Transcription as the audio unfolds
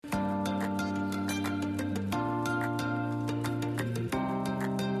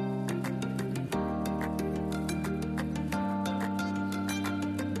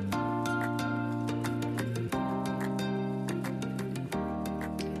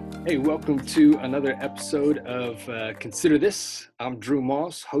Hey, welcome to another episode of Consider This. I'm Drew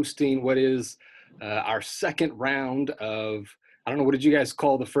Moss, hosting what is our second round of, I don't know, what did you guys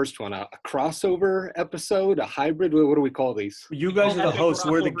call the first one? A crossover episode, a hybrid? What do we call these? You guys are the hosts,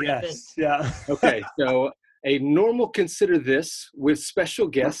 we're the guests. Yeah. Okay, so a normal Consider This with special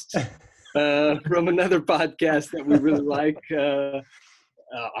guests from another podcast that we really like.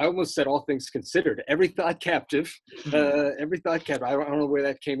 I almost said All Things Considered. Every Thought Captive. Every Thought Captive. I don't know where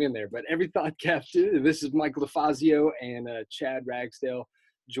that came in there, but Every Thought Captive. This is Michael DeFazio and Chad Ragsdale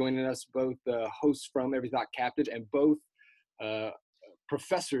joining us, both hosts from Every Thought Captive and both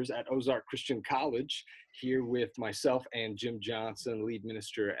professors at Ozark Christian College, here with myself and Jim Johnson, lead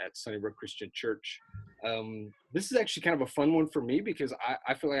minister at Sunnybrook Christian Church. This is actually kind of a fun one for me because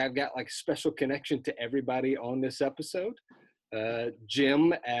I feel like I've got like a special connection to everybody on this episode.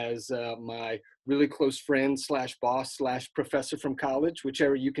 Jim as my really close friend / boss / professor from college,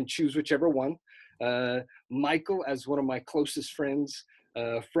 whichever you can choose, whichever one. Michael as one of my closest friends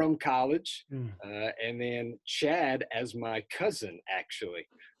from college, and then Chad as my cousin, actually.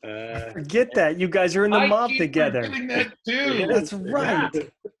 Forget that. You guys are in the mob together. That too. Yeah, that's right.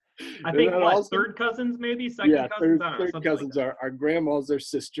 I think third cousins, maybe second cousins. Third cousins are our grandmas, their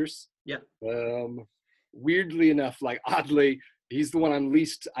sisters. Yeah. Weirdly enough, like oddly, he's the one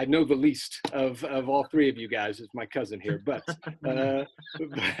I know the least of all three of you guys is my cousin here, but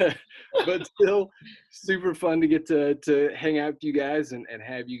still super fun to get to hang out with you guys and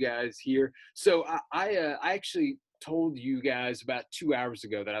have you guys here. So I actually told you guys about 2 hours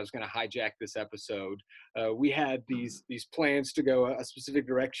ago that I was going to hijack this episode. We had these plans to go a specific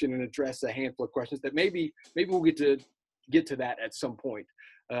direction and address a handful of questions that maybe we'll get to that at some point.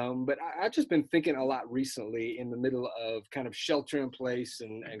 But I've just been thinking a lot recently in the middle of kind of shelter in place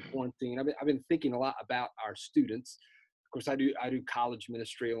and quarantine. I've been thinking a lot about our students. Of course, I do college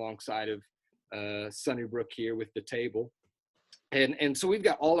ministry alongside of Sunnybrook here with the table. And so we've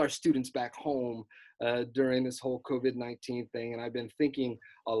got all our students back home during this whole COVID-19 thing. And I've been thinking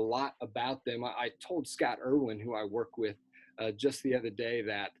a lot about them. I told Scott Irwin, who I work with, just the other day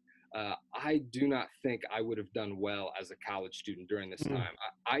that I do not think I would have done well as a college student during this time.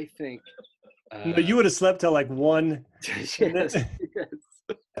 I think no, you would have slept till like 1. Yes.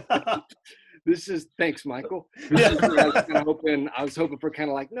 This is thanks, Michael. This is what I was kind of hoping. I was hoping for kind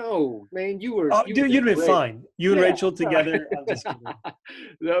of like, no, man, you were. Oh, dude, you'd have been fine. You and Rachel together. I'm just kidding.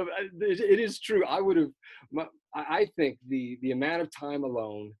 No, it is true. I would have. I think the amount of time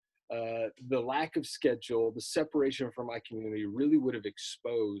alone, the lack of schedule, the separation from my community really would have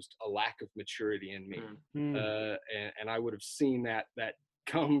exposed a lack of maturity in me. And I would have seen that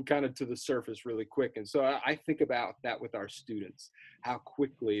come kind of to the surface really quick. And so I think about that with our students, how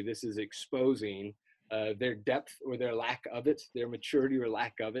quickly this is exposing their depth or their lack of it, their maturity or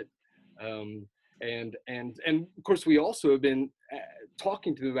lack of it. And of course, we also have been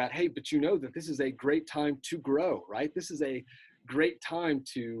talking to them about, hey, but you know that this is a great time to grow, right? This is a great time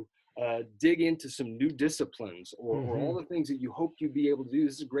to dig into some new disciplines or all the things that you hoped you'd be able to do.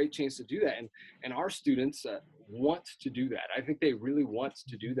 This is a great chance to do that. And our students want to do that. I think they really want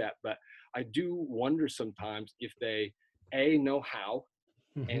to do that. But I do wonder sometimes if they, A, know how,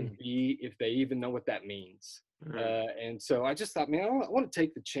 and B, if they even know what that means. And so I just thought, man, I want to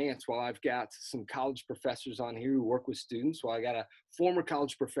take the chance while I've got some college professors on here who work with students, while I got a former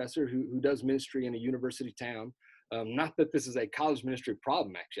college professor who does ministry in a university town. Not that this is a college ministry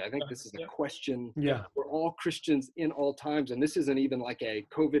problem, actually. I think this is a question for all Christians in all times. And this isn't even like a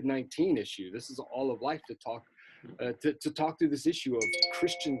COVID-19 issue. This is all of life to talk through this issue of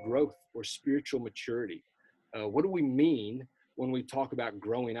Christian growth or spiritual maturity. What do we mean when we talk about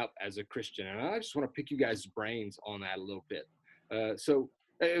growing up as a Christian? And I just want to pick you guys' brains on that a little bit. So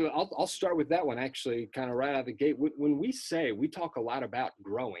I'll start with that one, actually, kind of right out of the gate. When we talk a lot about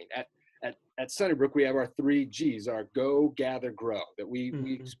growing. At Sunnybrook, we have our 3 G's, our go, gather, grow, that we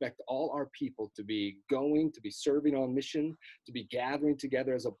expect all our people to be going, to be serving on mission, to be gathering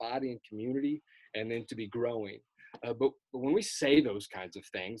together as a body and community, and then to be growing. But when we say those kinds of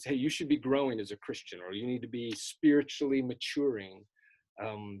things, hey, you should be growing as a Christian, or you need to be spiritually maturing,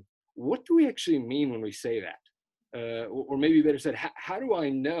 what do we actually mean when we say that? Or maybe better said, how do I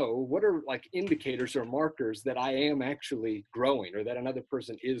know, what are like indicators or markers that I am actually growing or that another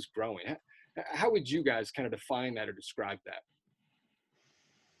person is growing? How would you guys kind of define that or describe that?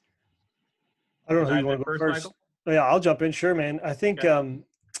 I don't know who you want to go first. Yeah, I'll jump in. Sure, man. I think, one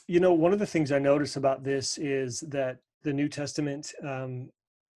of the things I notice about this is that the New Testament,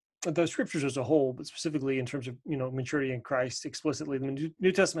 the scriptures as a whole, but specifically in terms of, maturity in Christ explicitly, the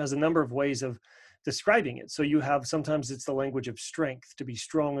New Testament has a number of ways of describing it. So you have, sometimes it's the language of strength, to be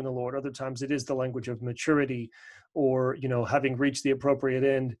strong in the Lord. Other times it is the language of maturity, or, having reached the appropriate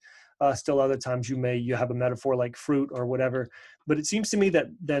end. Still other times you have a metaphor like fruit or whatever. But it seems to me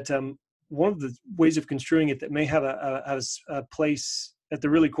that one of the ways of construing it that may have a place at the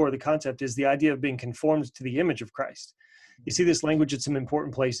really core of the concept is the idea of being conformed to the image of Christ. You see this language at some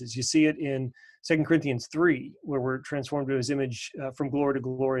important places. You see it in 2 Corinthians 3, where we're transformed to his image from glory to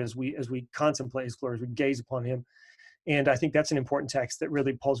glory as we contemplate his glory, as we gaze upon him. And I think that's an important text that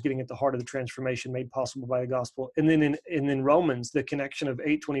really Paul's getting at the heart of the transformation made possible by the gospel. And then in Romans, the connection of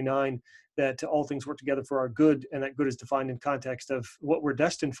 8:29, that all things work together for our good, and that good is defined in context of what we're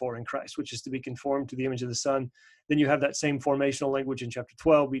destined for in Christ, which is to be conformed to the image of the Son. Then you have that same formational language in chapter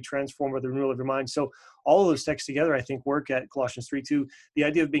 12, be transformed by the renewal of your mind. So all of those texts together, I think, work at Colossians 3:2. The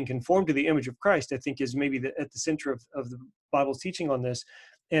idea of being conformed to the image of Christ, I think, is maybe at the center of the Bible's teaching on this.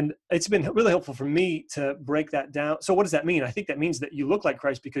 And it's been really helpful for me to break that down. So what does that mean? I think that means that you look like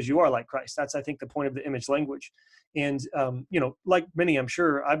Christ because you are like Christ. That's, I think, the point of the image language. And, like many, I'm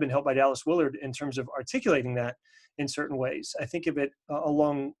sure, I've been helped by Dallas Willard in terms of articulating that in certain ways. I think of it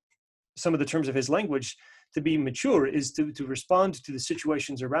along some of the terms of his language. To be mature is to respond to the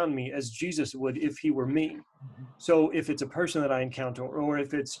situations around me as Jesus would if he were me. So if it's a person that I encounter, or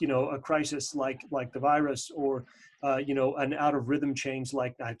if it's, a crisis like the virus, or, an out of rhythm change,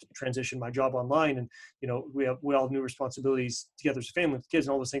 like I transitioned my job online, and, we all have new responsibilities together as a family with kids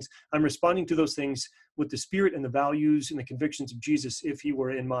and all those things. I'm responding to those things with the spirit and the values and the convictions of Jesus if he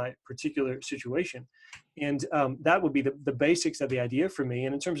were in my particular situation. And that would be the basics of the idea for me.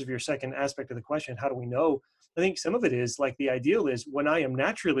 And in terms of your second aspect of the question, how do we know? I think some of it is like, the ideal is when I am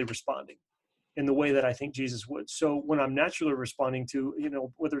naturally responding in the way that I think Jesus would. So when I'm naturally responding to,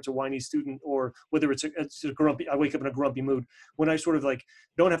 whether it's a whiny student or whether it's a grumpy, I wake up in a grumpy mood, when I sort of like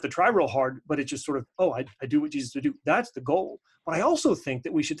don't have to try real hard, but it's just sort of, I do what Jesus would do. That's the goal. But I also think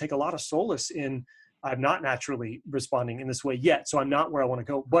that we should take a lot of solace in, I'm not naturally responding in this way yet, so I'm not where I want to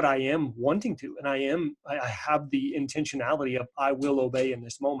go, but I am wanting to, and I have the intentionality of, I will obey in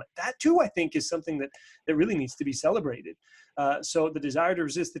this moment. That too, I think, is something that really needs to be celebrated. So the desire to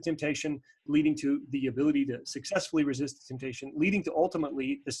resist the temptation, leading to the ability to successfully resist the temptation, leading to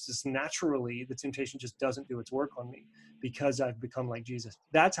ultimately, this is naturally, the temptation just doesn't do its work on me because I've become like Jesus.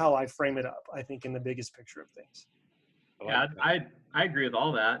 That's how I frame it up, I think, in the biggest picture of things. Yeah, I agree with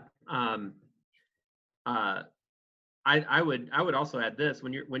all that. I would also add this: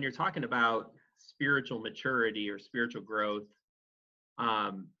 when you're talking about spiritual maturity or spiritual growth,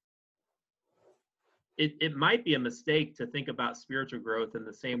 it might be a mistake to think about spiritual growth in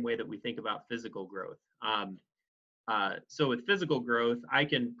the same way that we think about physical growth. So with physical growth, I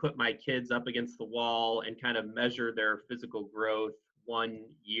can put my kids up against the wall and kind of measure their physical growth 1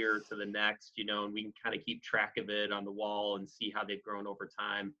 year to the next, and we can kind of keep track of it on the wall and see how they've grown over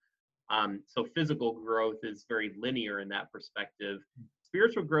time. So physical growth is very linear in that perspective.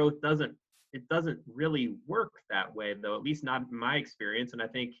 Spiritual growth doesn't really work that way, though, at least not in my experience. And I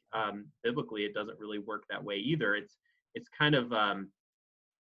think biblically it doesn't really work that way either. It's kind of, I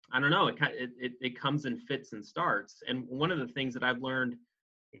don't know, it comes in fits and starts. And one of the things that I've learned,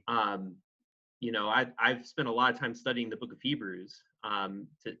 I've spent a lot of time studying the book of Hebrews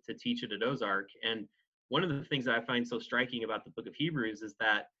to teach it at Ozark. And one of the things that I find so striking about the book of Hebrews is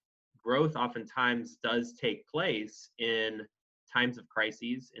that growth oftentimes does take place in times of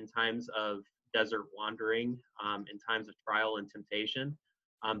crises, in times of desert wandering, in times of trial and temptation.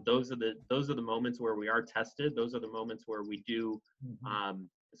 Those are the moments where we are tested. Those are the moments where we do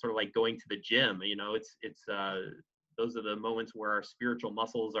sort of like going to the gym. Those are the moments where our spiritual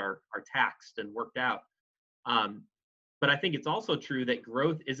muscles are taxed and worked out. But I think it's also true that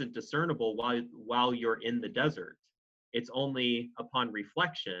growth isn't discernible while you're in the desert. It's only upon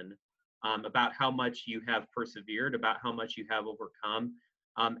reflection about how much you have persevered, about how much you have overcome.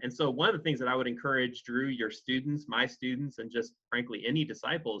 And so one of the things that I would encourage, Drew, your students, my students, and just frankly any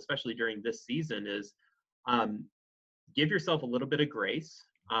disciple, especially during this season, is give yourself a little bit of grace.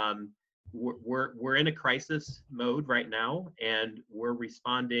 We're in a crisis mode right now, and we're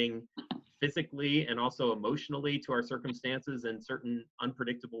responding physically and also emotionally to our circumstances in certain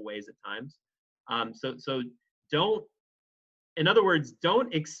unpredictable ways at times. So don't, in other words,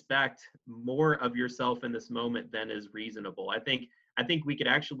 don't expect more of yourself in this moment than is reasonable. I think we could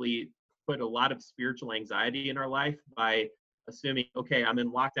actually put a lot of spiritual anxiety in our life by assuming, okay, I'm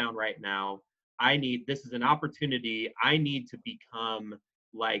in lockdown right now. This is an opportunity. I need to become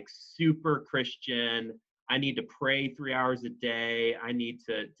like super Christian. I need to pray 3 hours a day. I need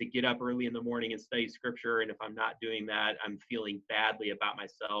to get up early in the morning and study scripture. And if I'm not doing that, I'm feeling badly about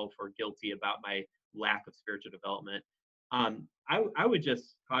myself or guilty about my lack of spiritual development. I would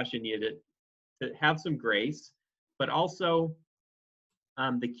just caution you to have some grace, but also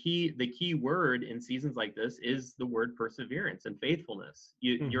the key word in seasons like this is the word perseverance and faithfulness.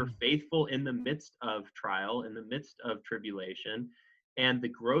 You're faithful in the midst of trial, in the midst of tribulation, and the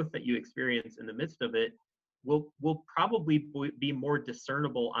growth that you experience in the midst of it will probably be more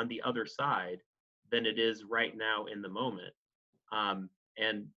discernible on the other side than it is right now in the moment.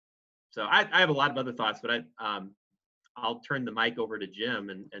 And so I have a lot of other thoughts, but I'll turn the mic over to Jim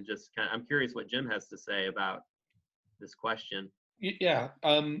and just I'm curious what Jim has to say about this question. Yeah,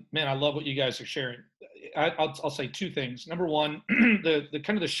 man, I love what you guys are sharing. I'll say two things. Number one, the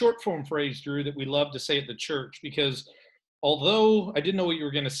kind of the short form phrase, Drew, that we love to say at the church, because although I didn't know what you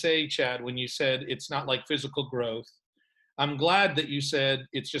were going to say, Chad, when you said it's not like physical growth, I'm glad that you said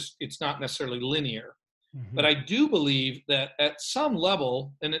it's not necessarily linear. But I do believe that at some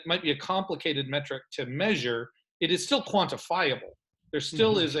level, and it might be a complicated metric to measure, it is still quantifiable. There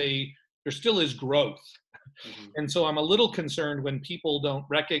still is growth. And so I'm a little concerned when people don't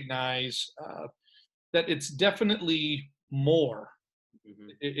recognize that it's definitely more.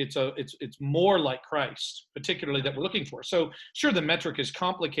 It's more like Christ, particularly that we're looking for. So sure, the metric is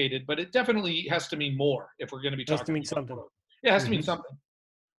complicated, but it definitely has to mean more if we're going to be talking. Has to mean something. Yeah, it has to mean something.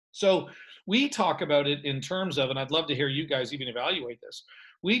 So we talk about it in terms of, and I'd love to hear you guys even evaluate this.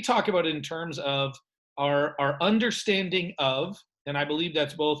 We talk about it in terms of our understanding of, and I believe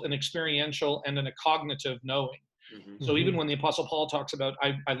that's both an experiential and a cognitive knowing. So even when the Apostle Paul talks about,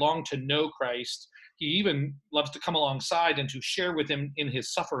 I long to know Christ, he even loves to come alongside and to share with him in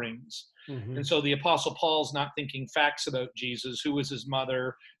his sufferings. And so the Apostle Paul's not thinking facts about Jesus, who was his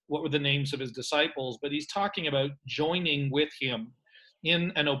mother, what were the names of his disciples, but he's talking about joining with him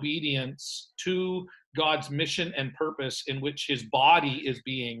in an obedience to God's mission and purpose, in which his body is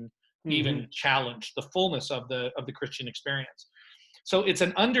being even challenged, the fullness of the Christian experience. So it's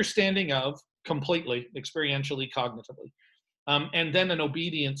an understanding of completely, experientially, cognitively, and then an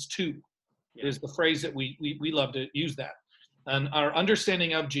obedience to is the phrase that we love to use that. And our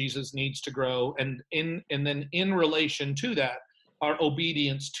understanding of Jesus needs to grow, and then in relation to that, our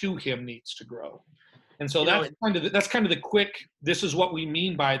obedience to him needs to grow. And so that's kind of the quick. This is what we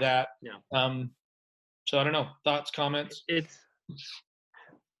mean by that. So I don't know, thoughts, comments.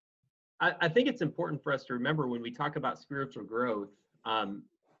 I think it's important for us to remember when we talk about spiritual growth.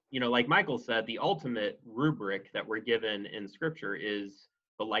 Like Michael said, the ultimate rubric that we're given in Scripture is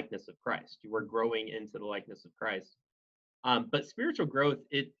the likeness of Christ. We're growing into the likeness of Christ. But spiritual growth,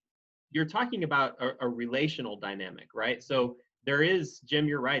 you're talking about a relational dynamic, right? So there is, Jim,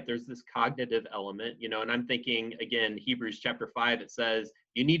 you're right, there's this cognitive element, and I'm thinking, again, Hebrews chapter 5, it says,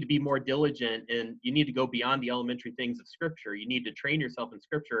 you need to be more diligent and you need to go beyond the elementary things of Scripture. You need to train yourself in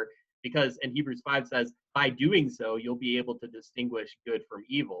Scripture because, and Hebrews 5 says, by doing so, you'll be able to distinguish good from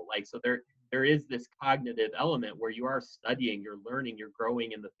evil. So there is this cognitive element where you are studying, you're learning, you're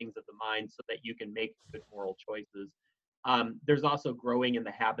growing in the things of the mind so that you can make good moral choices. There's also growing in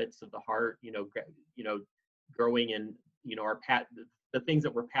the habits of the heart, growing in, the things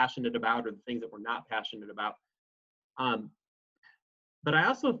that we're passionate about or the things that we're not passionate about. But I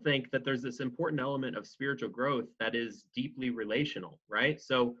also think that there's this important element of spiritual growth that is deeply relational, right?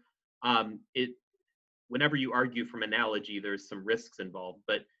 So whenever you argue from analogy, there's some risks involved,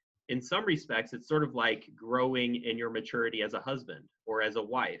 but in some respects, it's sort of like growing in your maturity as a husband or as a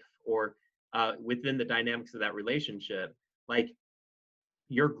wife or within the dynamics of that relationship.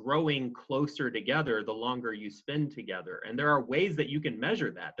 You're growing closer together the longer you spend together. And there are ways that you can measure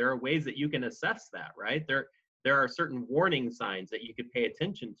that. There are ways that you can assess that, right? There are certain warning signs that you could pay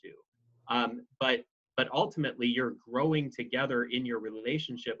attention to. But ultimately, you're growing together in your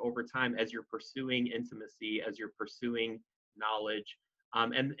relationship over time as you're pursuing intimacy, as you're pursuing knowledge.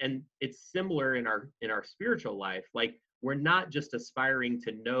 And it's similar in our spiritual life. We're not just aspiring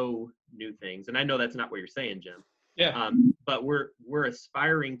to know new things. And I know that's not what you're saying, Jim. Yeah. But we're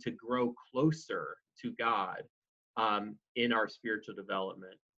aspiring to grow closer to God in our spiritual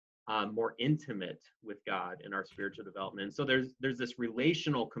development, more intimate with God in our spiritual development. And so there's this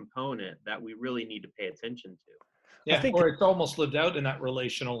relational component that we really need to pay attention to. Yeah, or it's almost lived out in that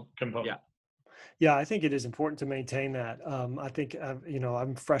relational component. Yeah, I think it is important to maintain that. I think,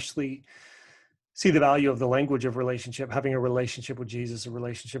 I'm freshly see the value of the language of relationship, having a relationship with Jesus, a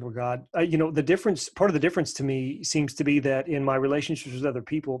relationship with God. Part of the difference to me seems to be that in my relationships with other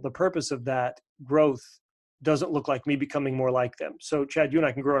people, the purpose of that growth doesn't look like me becoming more like them. So Chad, you and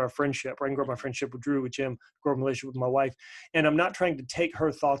I can grow in our friendship, or I can grow my friendship with Drew, with Jim, grow a relationship with my wife. And I'm not trying to take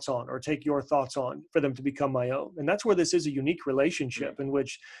her thoughts on or take your thoughts on for them to become my own. And that's where this is a unique relationship in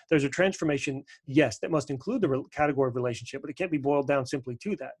which there's a transformation, yes, that must include the category of relationship, but it can't be boiled down simply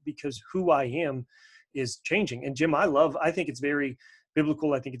to that, because who I am is changing. And Jim, I think it's very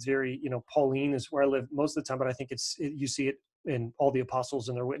biblical. I think it's very, Pauline is where I live most of the time, but I think you see it in all the apostles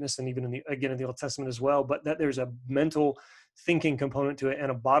and their witness, and even in the Old Testament as well, but that there's a mental thinking component to it and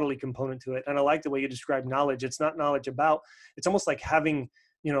a bodily component to it. And I like the way you describe knowledge. It's not knowledge it's almost like having,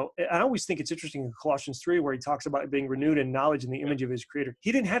 I always think it's interesting in Colossians 3, where he talks about being renewed in knowledge in the image of his creator.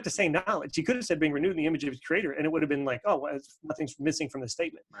 He didn't have to say knowledge. He could have said being renewed in the image of his creator, and it would have been like, oh, well, nothing's missing from the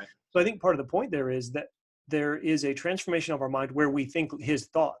statement. Right. So I think part of the point there is that there is a transformation of our mind where we think his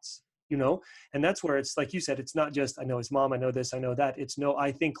thoughts, and that's where it's like you said, it's not just, I know his mom, I know this, I know that. It's no,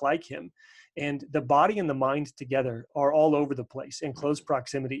 I think like him. And the body and the mind together are all over the place in close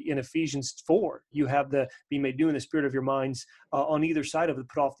proximity. In Ephesians 4, you have the be made new in the spirit of your minds on either side of the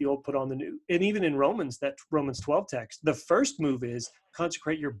put off the old, put on the new. And even in Romans, that Romans 12 text, the first move is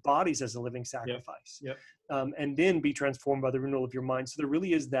consecrate your bodies as a living sacrifice. Yep. And then be transformed by the renewal of your mind. So there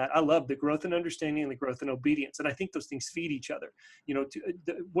really is that. I love the growth in understanding and the growth in obedience. And I think those things feed each other.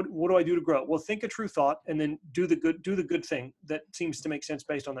 What do I do to grow? Well, think a true thought and then do the good thing that seems to make sense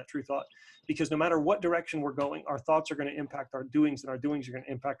based on that true thought. Because no matter what direction we're going, our thoughts are going to impact our doings, and our doings are going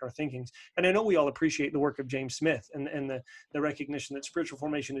to impact our thinkings. And I know we all appreciate the work of James Smith and the recognition that spiritual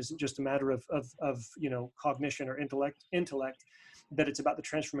formation isn't just a matter of cognition or intellect, that it's about the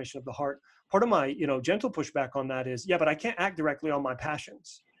transformation of the heart. Part of my, gentle pushback on that is, but I can't act directly on my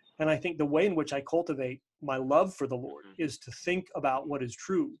passions. And I think the way in which I cultivate my love for the Lord is to think about what is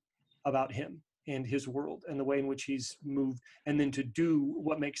true about him and his world and the way in which he's moved, and then to do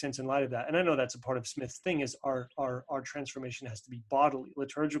what makes sense in light of that. And I know that's a part of Smith's thing, is our transformation has to be bodily,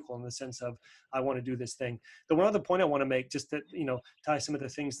 liturgical, in the sense of, I want to do this thing. The one other point I want to make, just that, tie some of the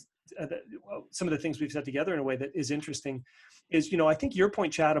things we've said together in a way that is interesting, is, I think your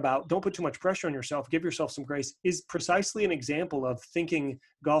point, Chad, about don't put too much pressure on yourself, give yourself some grace, is precisely an example of thinking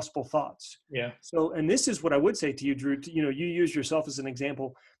gospel thoughts. Yeah. So, and this is what I would say to you, Drew, you use yourself as an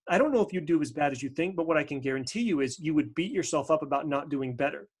example. I don't know if you do as bad as you think, but what I can guarantee you is you would beat yourself up about not doing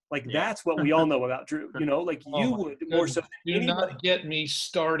better. That's what we all know about Drew, you would more so than anybody. Do not get me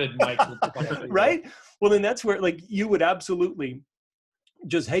started, Mike. Right? Well, then that's where you would absolutely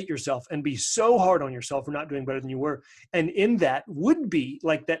just hate yourself and be so hard on yourself for not doing better than you were. And in that would be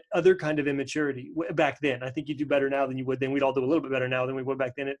like that other kind of immaturity back then. I think you do better now than you would then. We'd all do a little bit better now than we would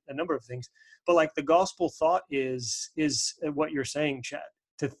back then at a number of things. But like the gospel thought is what you're saying, Chad,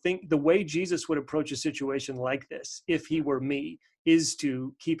 to think the way Jesus would approach a situation like this, if he were me, is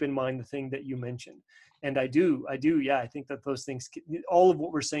to keep in mind the thing that you mentioned. And I do. Yeah. I think that those things, all of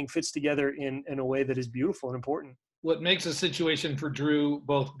what we're saying fits together in a way that is beautiful and important. What makes a situation for Drew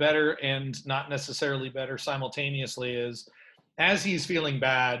both better and not necessarily better simultaneously is, as he's feeling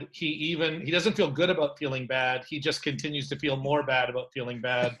bad, he doesn't feel good about feeling bad. He just continues to feel more bad about feeling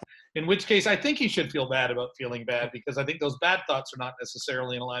bad, in which case I think he should feel bad about feeling bad, because I think those bad thoughts are not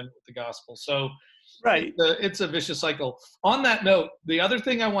necessarily in alignment with the gospel. So right. It's a vicious cycle. On that note, the other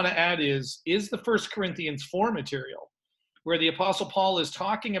thing I want to add is the 1 Corinthians 4 material, where the Apostle Paul is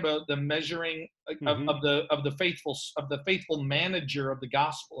talking about the measuring of the faithful manager of the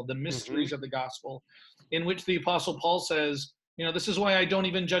gospel, of the mysteries of the gospel, in which the Apostle Paul says, this is why I don't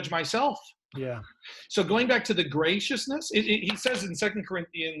even judge myself. Yeah. So going back to the graciousness, he says in 2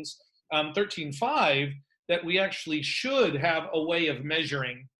 Corinthians 13:5 that we actually should have a way of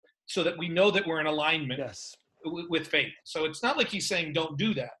measuring so that we know that we're in alignment with faith. So it's not like he's saying don't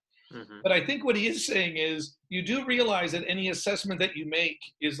do that. But I think what he is saying is, you do realize that any assessment that you make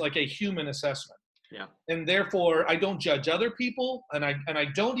is like a human assessment. Yeah. And therefore, I don't judge other people, and I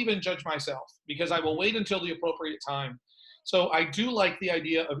don't even judge myself, because I will wait until the appropriate time. So I do like the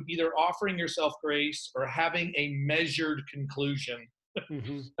idea of either offering yourself grace or having a measured conclusion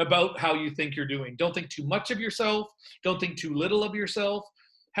about how you think you're doing. Don't think too much of yourself. Don't think too little of yourself.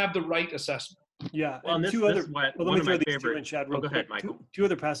 Have the right assessment. Yeah. Well, and let me throw these two in, Chad, real quick. Go ahead, Michael. Two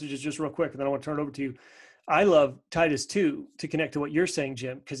other passages just real quick, and then I want to turn it over to you. I love Titus 2 to connect to what you're saying,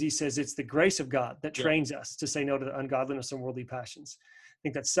 Jim, because he says it's the grace of God that trains us to say no to the ungodliness and worldly passions. I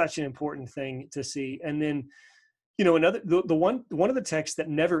think that's such an important thing to see. And then, one of the texts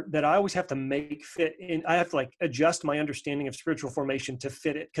that I always have to make fit in, I have to adjust my understanding of spiritual formation to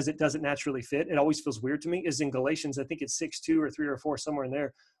fit it, because it doesn't naturally fit. It always feels weird to me, is in Galatians, I think it's 6:2 or 3 or 4, somewhere in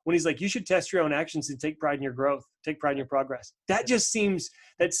there, when he's like, you should test your own actions and take pride in your growth, take pride in your progress. That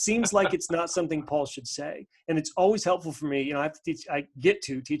seems like it's not something Paul should say. And it's always helpful for me. I get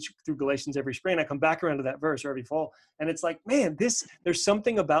to teach through Galatians every spring. I come back around to that verse or every fall. And it's like, man, there's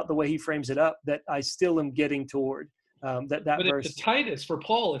something about the way he frames it up that I still am getting toward. But verse. If the Titus, for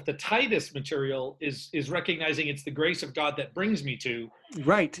Paul, if the Titus material is recognizing it's the grace of God that brings me to,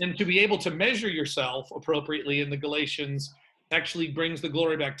 right, and to be able to measure yourself appropriately in the Galatians actually brings the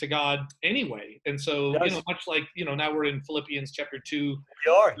glory back to God anyway. And so, much like, now we're in Philippians chapter 2.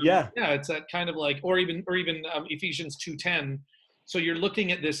 We are, yeah. Yeah, it's that kind of like, or even Ephesians 2:10. So you're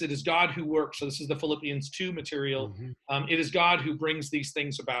looking at this, it is God who works. So this is the Philippians 2 material. Mm-hmm. It is God who brings these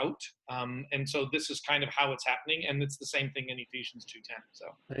things about. And so this is kind of how it's happening. And it's the same thing in Ephesians 2:10. So.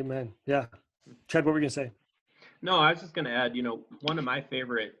 Amen. Yeah. Chad, what were you going to say? No, I was just going to add, one of my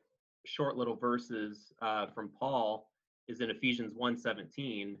favorite short little verses from Paul is in Ephesians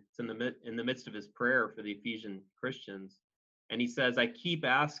 1:17. It's in the midst of his prayer for the Ephesian Christians. And he says, I keep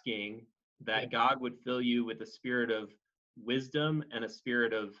asking that God would fill you with a spirit of wisdom and a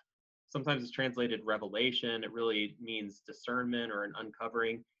spirit of, sometimes it's translated revelation. It really means discernment or an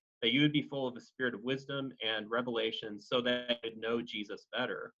uncovering, that you would be full of a spirit of wisdom and revelation so that you would know Jesus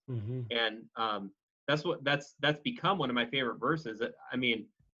better. Mm-hmm. And that's become one of my favorite verses. I mean,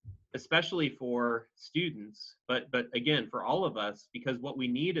 especially for students, but again, for all of us, because what we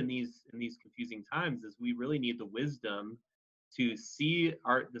need in these confusing times is we really need the wisdom to see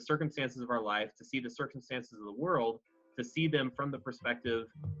the circumstances of our life, to see the circumstances of the world, to see them from the perspective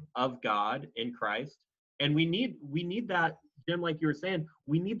of God in Christ. And we need that, Jim, like you were saying,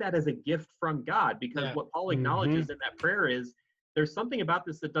 we need that as a gift from God, because what Paul acknowledges in that prayer is there's something about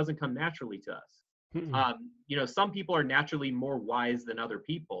this that doesn't come naturally to us. Some people are naturally more wise than other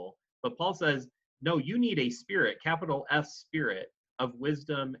people, but Paul says, no, you need a spirit, capital S spirit, of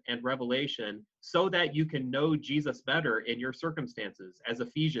wisdom and revelation so that you can know Jesus better in your circumstances as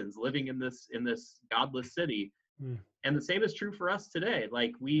Ephesians living in this godless city. And the same is true for us today.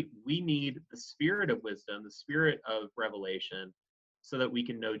 Like we need the spirit of wisdom, the spirit of revelation, so that we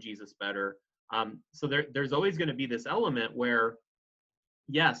can know Jesus better. So there's always going to be this element where,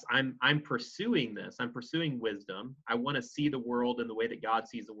 yes, I'm pursuing this. I'm pursuing wisdom. I want to see the world in the way that God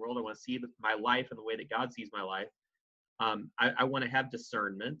sees the world. I want to see my life in the way that God sees my life. I want to have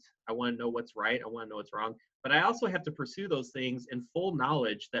discernment. I want to know what's right. I want to know what's wrong. But I also have to pursue those things in full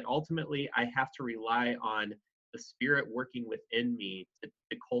knowledge that ultimately I have to rely on the Spirit working within me to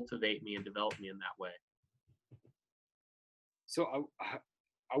cultivate me and develop me in that way. So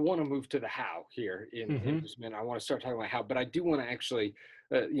I want to move to the how here in just a minute. I want to start talking about how, but I do want to actually,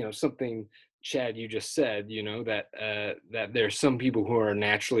 something, Chad, you just said, that there's some people who are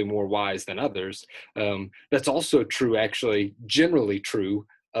naturally more wise than others. That's also true, actually, generally true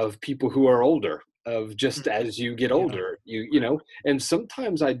of people who are older. Of just as you get older, and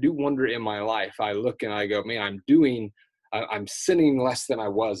sometimes I do wonder in my life, I look and I go, man, I'm sinning less than I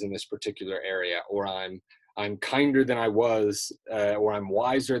was in this particular area, or I'm kinder than I was, or I'm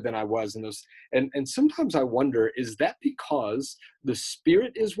wiser than I was in those. And sometimes I wonder, is that because the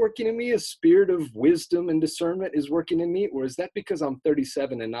Spirit is working in me, a spirit of wisdom and discernment is working in me, or is that because I'm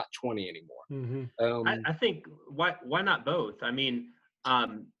 37 and not 20 anymore? I think why not both? I mean, I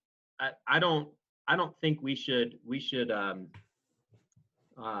don't think we should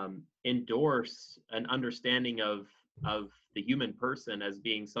endorse an understanding of the human person as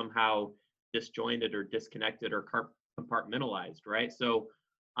being somehow disjointed or disconnected or compartmentalized, right? So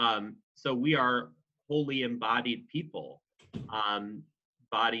we are wholly embodied people,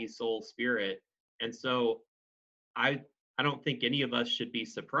 body, soul, spirit, and so I don't think any of us should be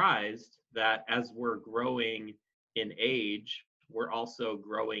surprised that as we're growing in age, we're also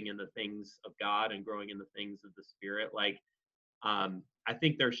growing in the things of God and growing in the things of the Spirit. Like, I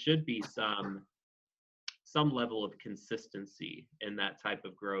think there should be some level of consistency in that type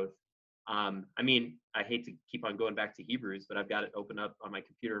of growth. I mean, I hate to keep on going back to Hebrews, but I've got it open up on my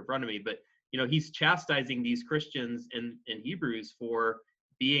computer in front of me. But, he's chastising these Christians in Hebrews for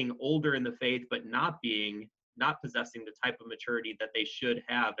being older in the faith, but not possessing the type of maturity that they should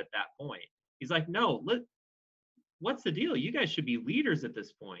have at that point. He's like, no, what's the deal? You guys should be leaders at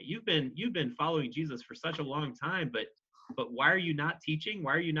this point. You've been following Jesus for such a long time, but why are you not teaching?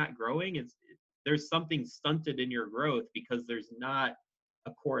 Why are you not growing? There's something stunted in your growth because there's not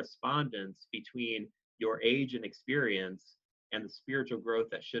a correspondence between your age and experience and the spiritual growth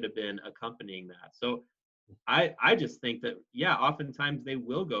that should have been accompanying that. So I just think that, oftentimes they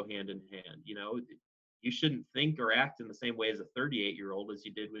will go hand in hand. You shouldn't think or act in the same way as a 38-year-old as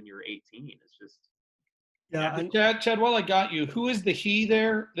you did when you were 18. It's just, Yeah, and Chad, while I got you, who is the he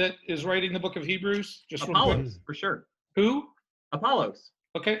there that is writing the book of Hebrews? Just one quick. Apollos, for sure. Who? Apollos.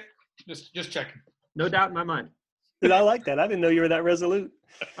 Okay, just checking. No doubt in my mind. I like that. I didn't know you were that resolute.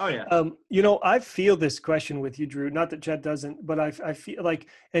 Oh, yeah. I feel this question with you, Drew. Not that Chad doesn't, but I feel like,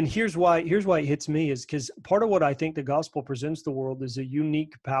 and here's why it hits me is because part of what I think the gospel presents the world is a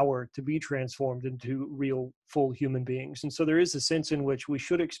unique power to be transformed into real, full human beings. And so there is a sense in which we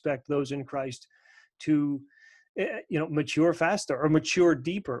should expect those in Christ to mature faster or mature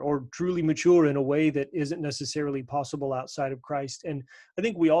deeper or truly mature in a way that isn't necessarily possible outside of Christ. And I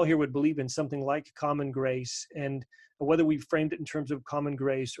think we all here would believe in something like common grace, and whether we framed it in terms of common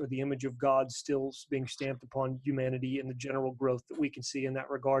grace or the image of God still being stamped upon humanity and the general growth that we can see in that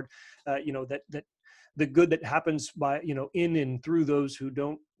regard, that the good that happens by, in and through those who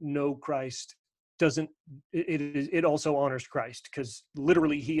don't know Christ it also honors Christ, because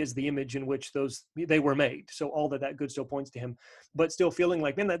literally he is the image in which they were made. So all that good still points to him, but still feeling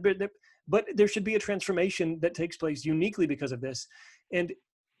like, man, but there should be a transformation that takes place uniquely because of this. And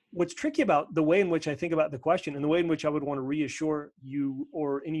what's tricky about the way in which I think about the question and the way in which I would want to reassure you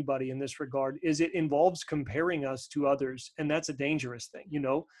or anybody in this regard is it involves comparing us to others. And that's a dangerous thing.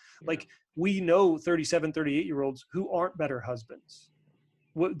 Like we know 37, 38-year-olds who aren't better husbands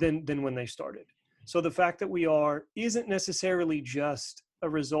than when they started. So the fact that we are isn't necessarily just a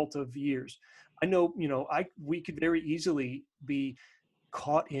result of years. I know, we could very easily be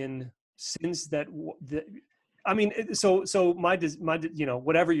caught in sins so my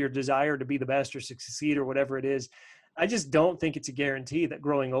whatever your desire to be the best or succeed or whatever it is, I just don't think it's a guarantee that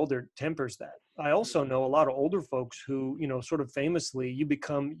growing older tempers that. I also know a lot of older folks who, sort of famously,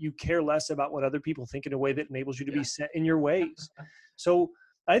 you care less about what other people think in a way that enables you to be set in your ways. So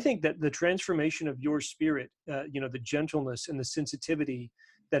I think that the transformation of your spirit, the gentleness and the sensitivity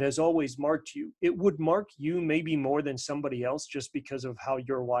that has always marked you, it would mark you maybe more than somebody else just because of how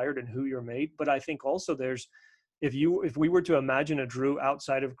you're wired and who you're made. But I think also if we were to imagine a Drew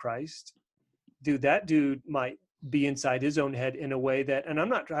outside of Christ, that dude might be inside his own head in a way that, and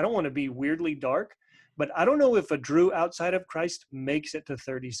I don't want to be weirdly dark, but I don't know if a Drew outside of Christ makes it to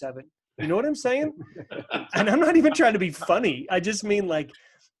 37. You know what I'm saying? And I'm not even trying to be funny. I just mean like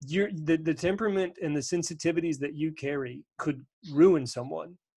the temperament and the sensitivities that you carry could ruin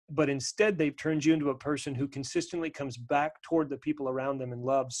someone, but instead they've turned you into a person who consistently comes back toward the people around them in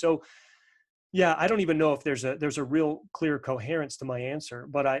love. So yeah, I don't even know if there's a real clear coherence to my answer,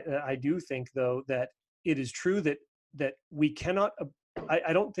 but I do think though that it is true that we cannot,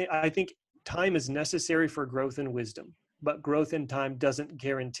 I think time is necessary for growth and wisdom, but growth in time doesn't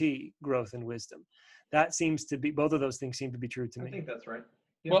guarantee growth and wisdom. That seems to be, both of those things seem to be true to me. I think that's right.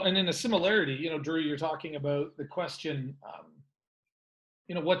 Yeah. Well, and in a similarity, Drew, you're talking about the question,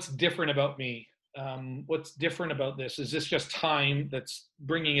 what's different about me? What's different about this? Is this just time that's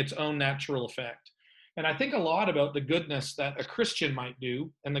bringing its own natural effect? And I think a lot about the goodness that a Christian might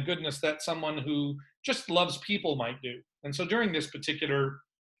do and the goodness that someone who just loves people might do. And so during this particular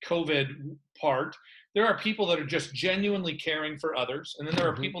COVID part, there are people that are just genuinely caring for others. And then there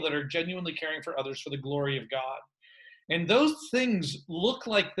are people that are genuinely caring for others for the glory of God. And those things look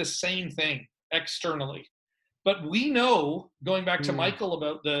like the same thing externally. But we know, going back to Michael,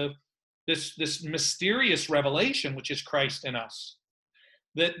 about this mysterious revelation, which is Christ in us,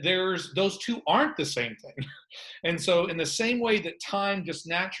 that those two aren't the same thing. And so in the same way that time just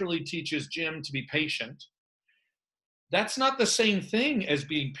naturally teaches Jim to be patient, that's not the same thing as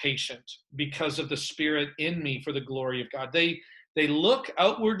being patient because of the Spirit in me for the glory of God. They look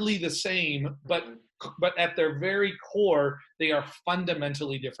outwardly the same, but at their very core, they are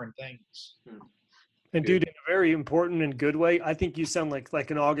fundamentally different things. And dude, in a very important and good way, I think you sound like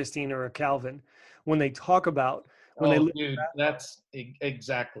an Augustine or a Calvin when they talk about that's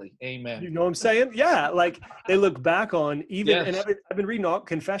exactly. Amen. You know what I'm saying? Yeah, like they look back on even, Yes. and I've been reading all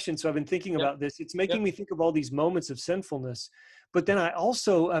Confession, so I've been thinking about this. It's making me think of all these moments of sinfulness. But then I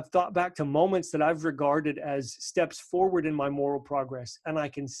also have thought back to moments that I've regarded as steps forward in my moral progress, and I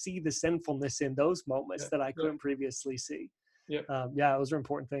can see the sinfulness in those moments that I couldn't previously see. Those are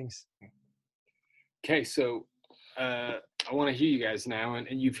important things. Okay, so I want to hear you guys now,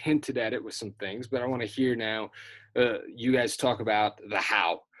 and you've hinted at it with some things, but I want to hear now you guys talk about the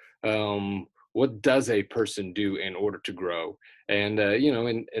how. What does a person do in order to grow? And,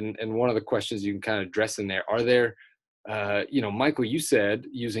 and one of the questions you can kind of address in there, are there, Michael, you said,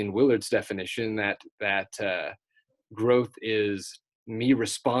 using Willard's definition, that growth is me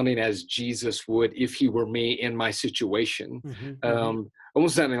responding as Jesus would if he were me in my situation.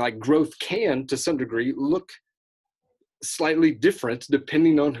 Almost something like growth can, to some degree, look slightly different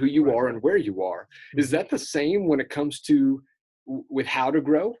depending on who you are and where you are. Is that the same when it comes to with how to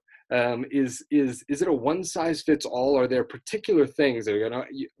grow? Is it a one size fits all? Are there particular things that are gonna?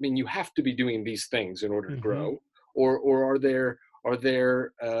 I mean, you have to be doing these things in order to grow, or are there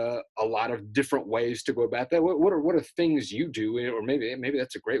a lot of different ways to go about that? What are things you do, or maybe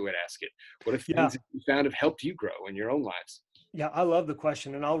that's a great way to ask it. What are things that you found have helped you grow in your own lives? Yeah, I love the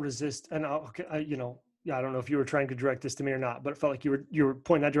question, and I'll resist, and yeah, I don't know if you were trying to direct this to me or not, but it felt like you were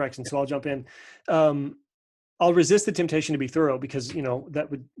pointing that direction. So I'll jump in. I'll resist the temptation to be thorough because I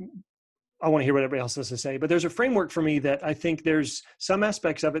want to hear what everybody else has to say. But there's a framework for me that I think there's some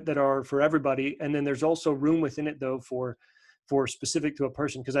aspects of it that are for everybody, and then there's also room within it though for specific to a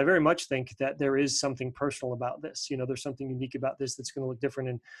person, because I very much think that there is something personal about this. There's something unique about this that's going to look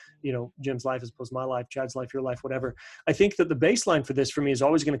different in, Jim's life as opposed to my life, Chad's life, your life, whatever. I think that the baseline for this for me is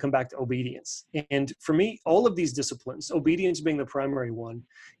always going to come back to obedience. And for me, all of these disciplines, obedience being the primary one,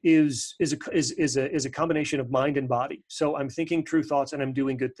 is a combination of mind and body. So I'm thinking true thoughts and I'm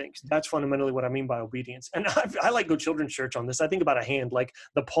doing good things. That's fundamentally what I mean by obedience. And I like go children's church on this. I think about a hand, like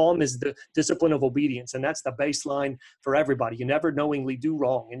the palm is the discipline of obedience. And that's the baseline for everybody. You never knowingly do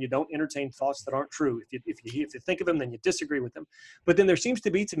wrong, and you don't entertain thoughts that aren't true. If you think of them, then you disagree with them. But then there seems to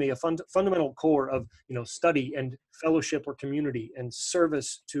be, to me, a fundamental core of study and fellowship or community and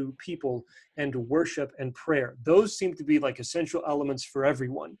service to people and worship and prayer. Those seem to be like essential elements for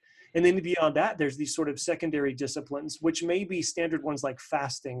everyone. And then beyond that, there's these sort of secondary disciplines, which may be standard ones like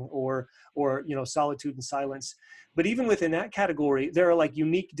fasting or solitude and silence. But even within that category, there are like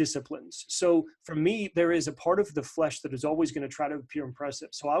unique disciplines. So for me, there is a part of the flesh that is always going to try to appear impressive.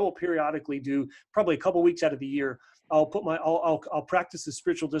 So I will periodically do, probably a couple weeks out of the year, I'll practice the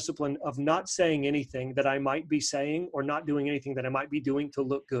spiritual discipline of not saying anything that I might be saying or not doing anything that I might be doing to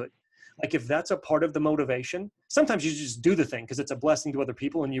look good. Like if that's a part of the motivation, sometimes you just do the thing because it's a blessing to other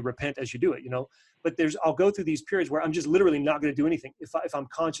people and you repent as you do it, but I'll go through these periods where I'm just literally not going to do anything if I'm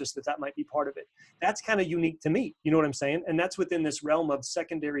conscious that might be part of it. That's kind of unique to me. You know what I'm saying? And that's within this realm of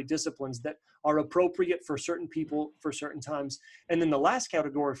secondary disciplines that are appropriate for certain people for certain times. And then the last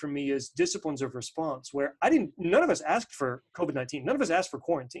category for me is disciplines of response, where none of us asked for COVID-19. None of us asked for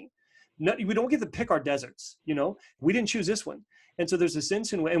quarantine. We don't get to pick our deserts. We didn't choose this one. And so there's a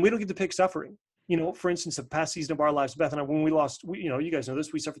sense in, and we don't get to pick suffering. For instance, a past season of our lives, Beth and I, when we lost, you guys know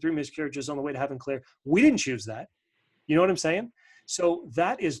this, we suffered 3 miscarriages on the way to heaven, Claire. We didn't choose that. You know what I'm saying? So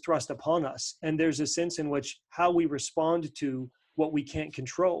that is thrust upon us. And there's a sense in which how we respond to what we can't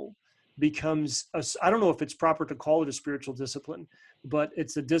control becomes, I don't know if it's proper to call it a spiritual discipline, but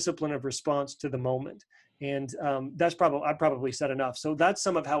it's a discipline of response to the moment. And I probably said enough. So that's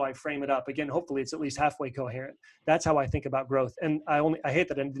some of how I frame it up. Again, hopefully it's at least halfway coherent. That's how I think about growth. And I hate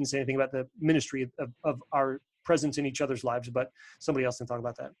that I didn't say anything about the ministry of our presence in each other's lives, but somebody else can talk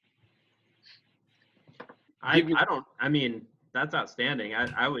about that. I mean, that's outstanding.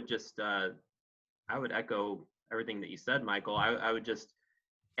 I would just, I would echo everything that you said, Michael. I would just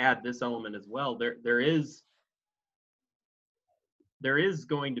add this element as well. There is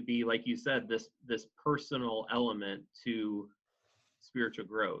going to be, like you said, this personal element to spiritual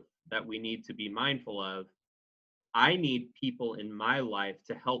growth that we need to be mindful of. I need people in my life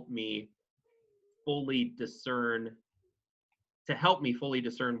to help me fully discern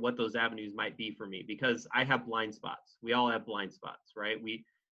what those avenues might be for me, because I have blind spots. We all have blind spots, right? We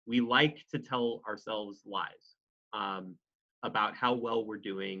like to tell ourselves lies about how well we're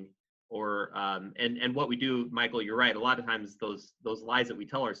doing, or and what we do. Michael, you're right. A lot of times those lies that we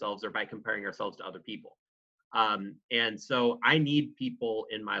tell ourselves are by comparing ourselves to other people. And so I need people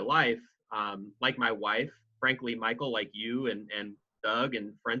in my life, like my wife, frankly, Michael, like you and Doug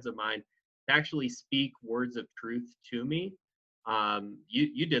and friends of mine, to actually speak words of truth to me.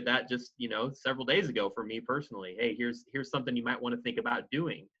 You did that just, several days ago for me personally. Hey, here's something you might want to think about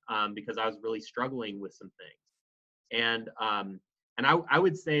doing, because I was really struggling with some things. And I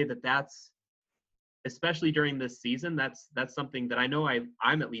would say that's, especially during this season, that's something that I know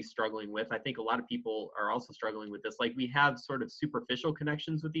I'm at least struggling with. I think a lot of people are also struggling with this. Like, we have sort of superficial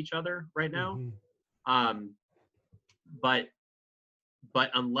connections with each other right now. Mm-hmm.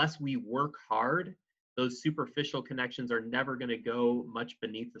 But unless we work hard, those superficial connections are never going to go much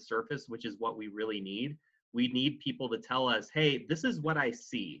beneath the surface, which is what we really need. We need people to tell us, hey, this is what I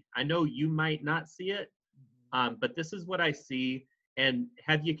see. I know you might not see it, but this is what I see. And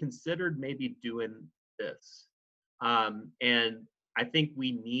have you considered maybe doing this? And I think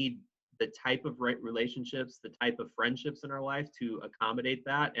we need the type of relationships, the type of friendships in our life to accommodate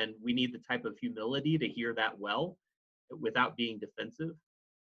that. And we need the type of humility to hear that well without being defensive.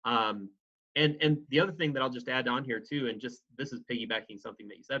 And the other thing that I'll just add on here too, and just this is piggybacking something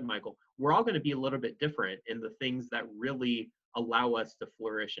that you said, Michael, we're all going to be a little bit different in the things that really allow us to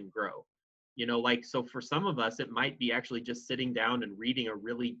flourish and grow. Like, so for some of us, it might be actually just sitting down and reading a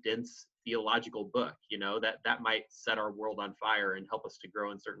really dense theological book, that might set our world on fire and help us to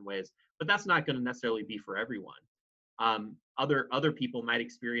grow in certain ways. But that's not going to necessarily be for everyone. Other people might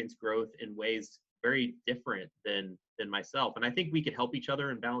experience growth in ways very different than myself. And I think we could help each other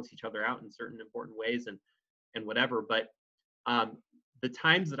and balance each other out in certain important ways and whatever. But the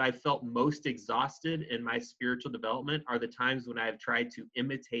times that I've felt most exhausted in my spiritual development are the times when I've tried to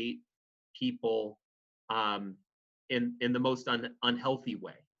imitate people in the most unhealthy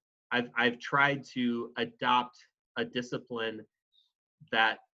way. I've tried to adopt a discipline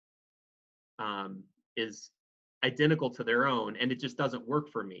that is identical to their own, and it just doesn't work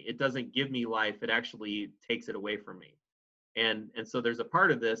for me. It doesn't give me life. It actually takes it away from me. And so there's a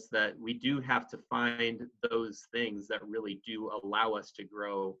part of this that we do have to find those things that really do allow us to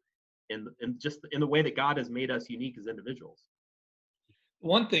grow in the way that God has made us unique as individuals.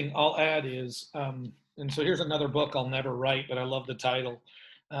 One thing I'll add is, and so here's another book I'll never write, but I love the title,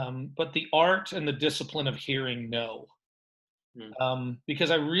 but The Art and the Discipline of Hearing No.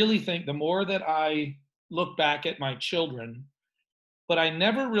 Because I really think the more that I look back at my children, but I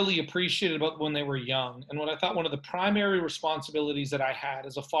never really appreciated about when they were young. And what I thought one of the primary responsibilities that I had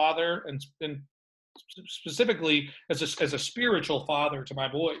as a father, and specifically as a spiritual father to my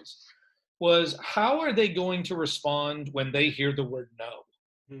boys, was how are they going to respond when they hear the word no?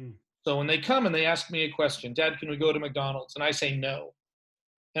 So when they come and they ask me a question, Dad, can we go to McDonald's? And I say no.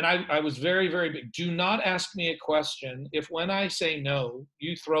 And I was very, very big. Do not ask me a question if when I say no,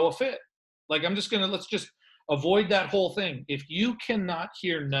 you throw a fit. Like, let's just avoid that whole thing. If you cannot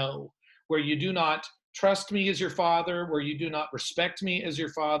hear no, where you do not trust me as your father, where you do not respect me as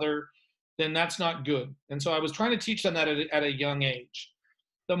your father, then that's not good. And so I was trying to teach them that at a young age.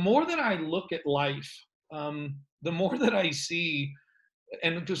 The more that I look at life, the more that I see,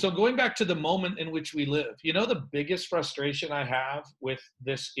 and so going back to the moment in which we live, the biggest frustration I have with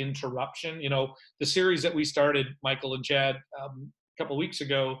this interruption, the series that we started, Michael and Chad, a couple of weeks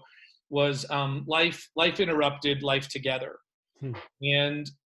ago, was life interrupted, life together. And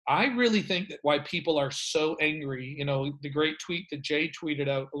I really think that why people are so angry, the great tweet that Jay tweeted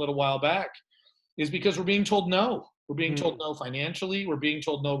out a little while back, is because we're being told no. We're being told no financially. We're being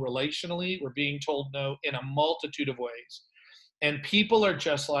told no relationally. We're being told no in a multitude of ways. And people are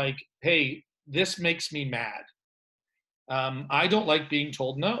just like, hey, this makes me mad. I don't like being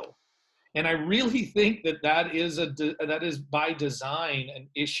told no. And I really think that is by design an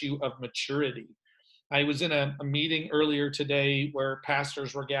issue of maturity. I was in a meeting earlier today where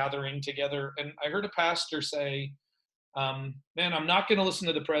pastors were gathering together, and I heard a pastor say, man, I'm not going to listen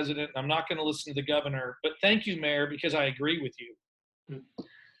to the president. I'm not going to listen to the governor, but thank you, Mayor, because I agree with you.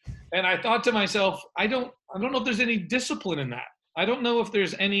 And I thought to myself, I don't know if there's any discipline in that. I don't know if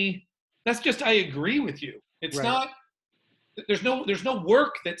there's any, that's just, I agree with you. It's right. Not, there's no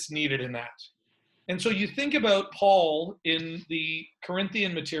work that's needed in that. And so you think about Paul in the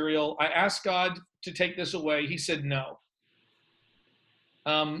Corinthian material. I asked God to take this away. He said no.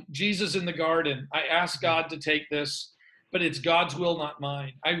 Jesus in the garden, I asked God to take this, but it's God's will, not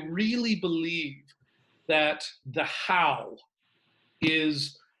mine. I really believe that the how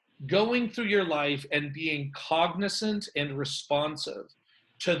is going through your life and being cognizant and responsive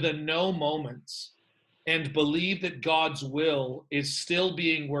to the no moments, and believe that God's will is still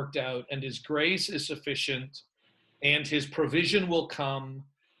being worked out and his grace is sufficient and his provision will come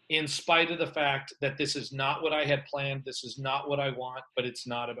in spite of the fact that this is not what I had planned, this is not what I want, but it's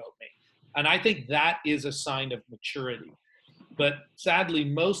not about me. And I think that is a sign of maturity. But sadly,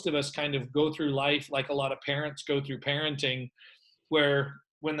 most of us kind of go through life like a lot of parents go through parenting, where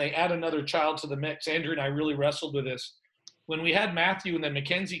when they add another child to the mix, Andrew and I really wrestled with this. When we had Matthew and then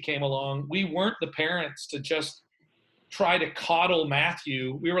Mackenzie came along, we weren't the parents to just try to coddle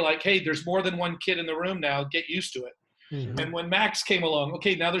Matthew. We were like, hey, there's more than one kid in the room now, get used to it. Mm-hmm. And when Max came along,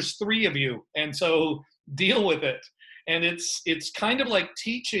 okay, now there's 3 of you, and so deal with it. And it's kind of like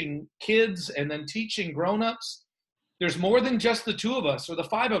teaching kids and then teaching grown-ups. There's more than just the 2 of us or the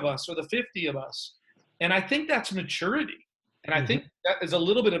 5 of us or the 50 of us. And I think that's maturity. And I think that is a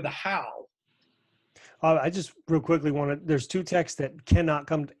little bit of the how. I just real quickly there's 2 texts that cannot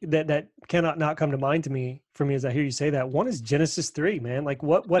not come to mind for me as I hear you say that. One is Genesis 3, man. Like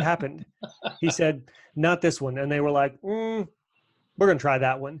what happened? He said, not this one. And they were like, we're going to try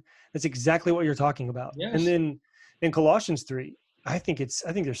that one. That's exactly what you're talking about. Yes. And then in Colossians 3, I think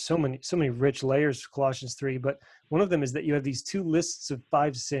there's so many rich layers to Colossians 3, but one of them is that you have these 2 lists of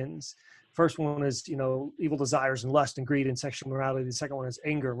 5 sins First one is, evil desires and lust and greed and sexual morality. The second one is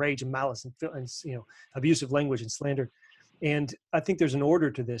anger, rage, and malice and abusive language and slander. And I think there's an order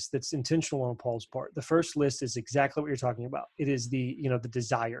to this that's intentional on Paul's part. The first list is exactly what you're talking about. It is the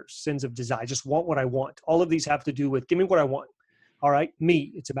desires, sins of desire. Just want what I want. All of these have to do with, give me what I want. All right,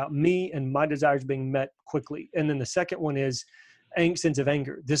 me. It's about me and my desires being met quickly. And then the second one is sins of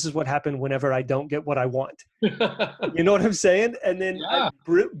anger. This is what happened whenever I don't get what I want. You know what I'm saying? And then Yeah.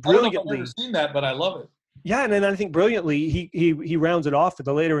 brilliantly, I don't know if I've ever seen that, but I love it. Yeah, and then I think brilliantly he rounds it off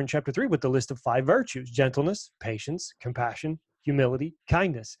later in chapter 3 with the list of 5 virtues: gentleness, patience, compassion, humility,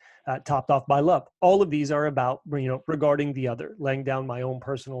 kindness, topped off by love. All of these are about regarding the other, laying down my own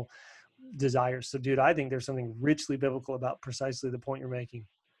personal desires. So, dude, I think there's something richly biblical about precisely the point you're making.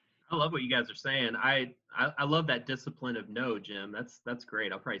 I love what you guys are saying. I love that discipline of no, Jim. That's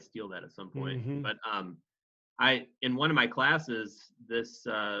great. I'll probably steal that at some point. Mm-hmm. But I in one of my classes this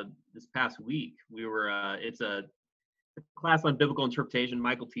past week, we were it's a class on biblical interpretation.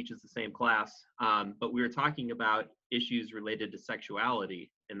 Michael teaches the same class, but we were talking about issues related to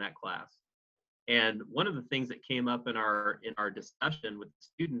sexuality in that class. And one of the things that came up in our discussion with the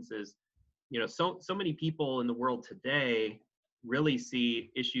students is, so many people in the world today really see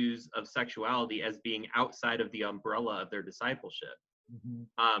issues of sexuality as being outside of the umbrella of their discipleship.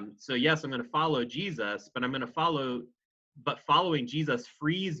 Mm-hmm. So yes, I'm going to follow Jesus, but following Jesus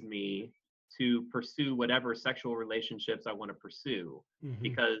frees me to pursue whatever sexual relationships I want to pursue, mm-hmm.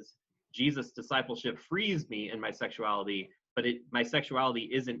 because Jesus' discipleship frees me in my sexuality, but my sexuality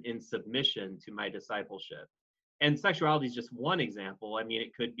isn't in submission to my discipleship. And sexuality is just one example. I mean,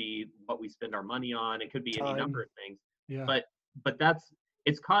 it could be what we spend our money on. It could be any number of things. Yeah. But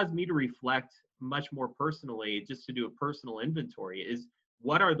it's caused me to reflect much more personally, just to do a personal inventory, is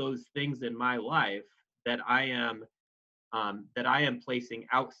what are those things in my life that I am placing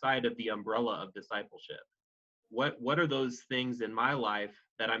outside of the umbrella of discipleship? What are those things in my life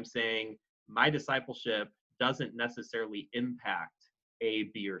that I'm saying my discipleship doesn't necessarily impact A,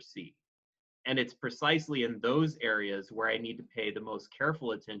 B, or C? And it's precisely in those areas where I need to pay the most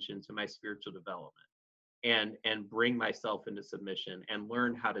careful attention to my spiritual development and bring myself into submission and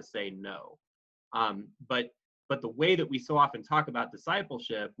learn how to say no. But the way that we so often talk about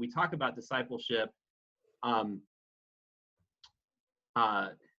discipleship, we talk about discipleship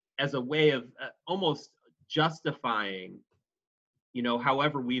as a way of almost justifying,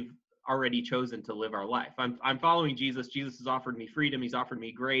 however we've already chosen to live our life. I'm following Jesus. Jesus has offered me freedom. He's offered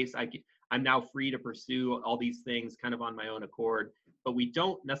me grace. I'm now free to pursue all these things kind of on my own accord. But we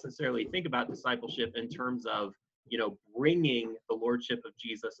don't necessarily think about discipleship in terms of, bringing the lordship of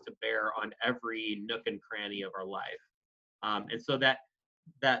Jesus to bear on every nook and cranny of our life. And so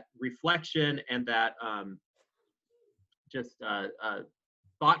that reflection and that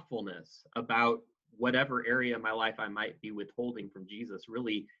thoughtfulness about whatever area of my life I might be withholding from Jesus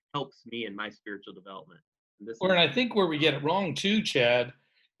really helps me in my spiritual development. And I think where we get it wrong too, Chad,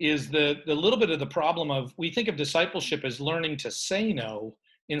 is the little bit of the problem of, we think of discipleship as learning to say no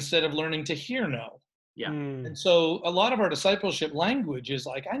instead of learning to hear no. Yeah. And so a lot of our discipleship language is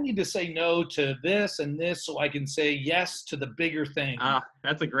like, I need to say no to this and this so I can say yes to the bigger thing.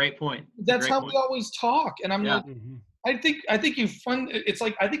 That's a great point. That's how we always talk. And I'm like, I think it's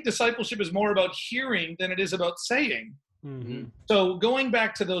like, I think discipleship is more about hearing than it is about saying. Mm-hmm. So going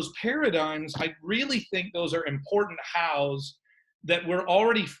back to those paradigms, I really think those are important hows that we're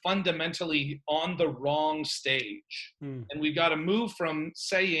already fundamentally on the wrong stage. And we've got to move from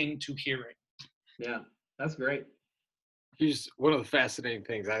saying to hearing. Yeah, that's great. Here's one of the fascinating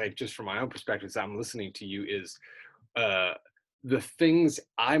things, I think, just from my own perspective, as I'm listening to you, is the things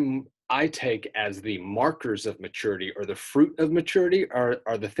I take as the markers of maturity or the fruit of maturity are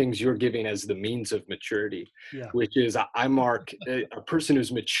the things you're giving as the means of maturity, which is I mark a person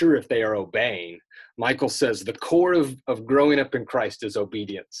who's mature if they are obeying. Michael says the core of growing up in Christ is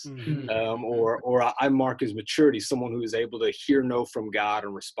obedience. Mm-hmm. Or I mark as maturity someone who is able to hear no from God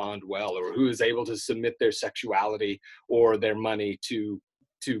and respond well, or who is able to submit their sexuality or their money to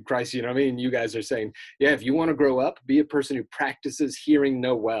Christ. You know what I mean? You guys are saying, if you want to grow up, be a person who practices hearing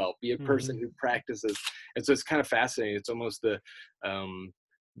no well, be a person who practices. And so it's kind of fascinating. It's almost the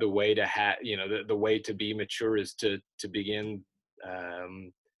way to the way to be mature is to begin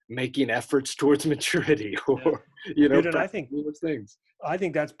making efforts towards maturity, or I think those things. I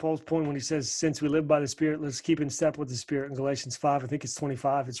think that's Paul's point when he says, since we live by the Spirit, let's keep in step with the Spirit in Galatians 5. I think it's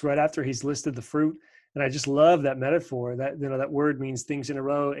 25. It's right after he's listed the fruit. And I just love that metaphor. That that word means things in a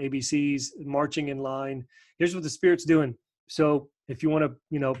row, ABCs, marching in line. Here's what the Spirit's doing. So if you want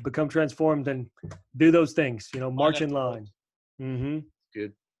to, become transformed, then do those things. March in line. Mm-hmm.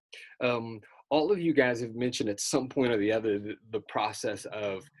 Good. All of you guys have mentioned at some point or the other the process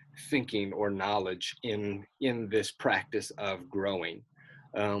of thinking or knowledge in this practice of growing.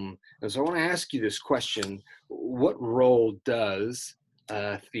 And so I want to ask you this question: what role does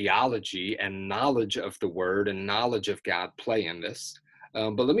theology and knowledge of the Word and knowledge of God play in this?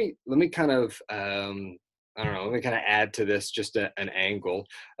 But let me kind of I don't know. Let me kind of add to this just an angle.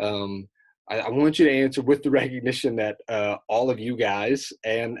 I want you to answer with the recognition that all of you guys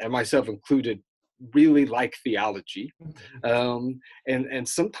and myself included really like theology. And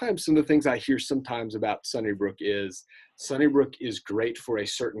sometimes some of the things I hear sometimes about Sunnybrook is great for a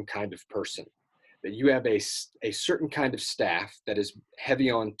certain kind of person. That you have a certain kind of staff that is heavy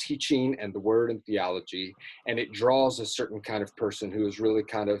on teaching and the Word and theology, and it draws a certain kind of person who is really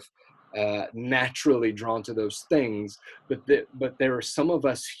kind of naturally drawn to those things. But there are some of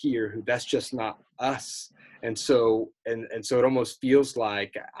us here who that's just not us, and so it almost feels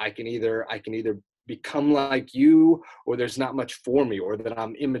like I can either become like you, or there's not much for me, or that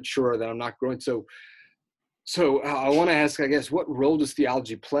I'm immature, or that I'm not growing. So I want to ask, I guess, what role does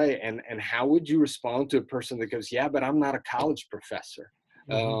theology play, and how would you respond to a person that goes, yeah, but I'm not a college professor?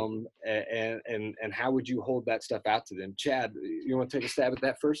 Mhm. And how would you hold that stuff out to them? Chad, you want to take a stab at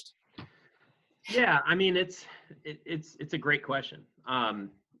that first? Yeah, I mean, it's a great question.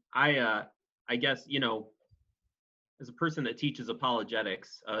 I guess, as a person that teaches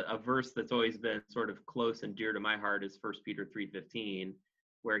apologetics, a verse that's always been sort of close and dear to my heart is 1 Peter 3:15,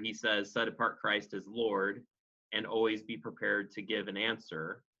 where he says, "Set apart Christ as Lord, and always be prepared to give an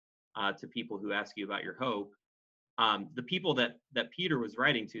answer to people who ask you about your hope." The people that Peter was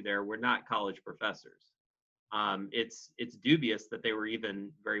writing to there were not college professors. It's dubious that they were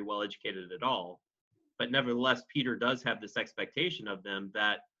even very well educated at all. But nevertheless, Peter does have this expectation of them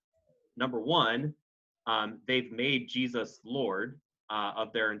that, number one, they've made Jesus Lord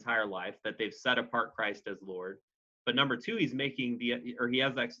of their entire life, that they've set apart Christ as Lord. But number two, he has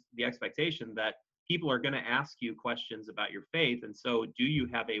the expectation that people are going to ask you questions about your faith. And so do you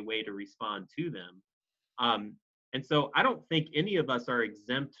have a way to respond to them? And so I don't think any of us are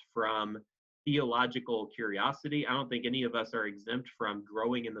exempt from theological curiosity. I don't think any of us are exempt from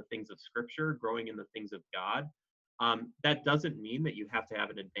growing in the things of Scripture, growing in the things of God. That doesn't mean that you have to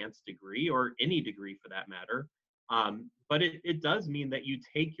have an advanced degree, or any degree for that matter. But it does mean that you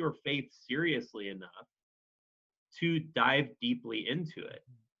take your faith seriously enough to dive deeply into it.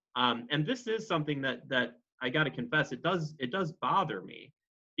 And this is something that I got to confess, it does bother me,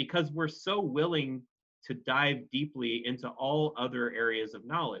 because we're so willing to dive deeply into all other areas of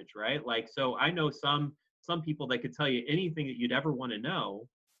knowledge, right? Like, so I know some people that could tell you anything that you'd ever want to know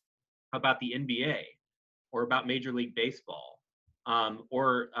about the NBA, or about Major League Baseball,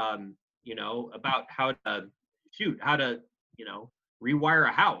 or about how to rewire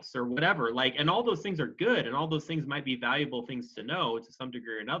a house or whatever. Like, and all those things are good, and all those things might be valuable things to know to some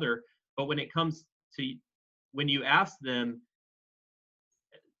degree or another. But when it comes to, when you ask them,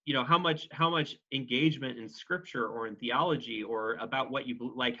 how much engagement in Scripture or in theology, or about what you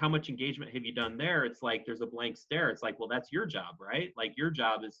like, how much engagement have you done there? It's like there's a blank stare. It's like, well, that's your job, right? Like, your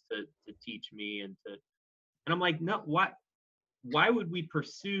job is to teach me, and I'm like, no, why would we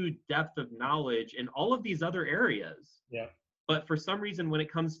pursue depth of knowledge in all of these other areas? Yeah. But for some reason, when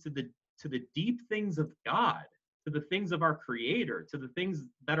it comes to the deep things of God, to the things of our Creator, to the things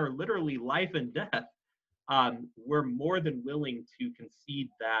that are literally life and death, we're more than willing to concede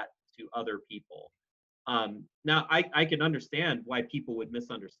that to other people. Now, I can understand why people would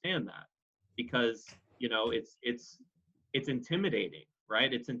misunderstand that, because it's intimidating,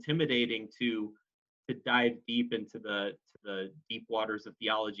 right? It's intimidating to dive deep into the deep waters of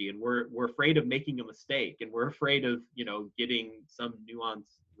theology, and we're afraid of making a mistake, and we're afraid of getting some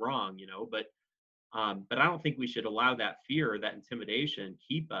nuance wrong, but I don't think we should allow that fear or that intimidation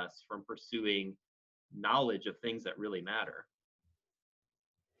keep us from pursuing knowledge of things that really matter.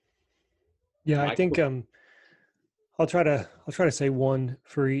 Yeah, I think I'll try to say one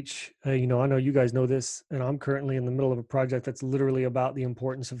for each. I know you guys know this, and I'm currently in the middle of a project that's literally about the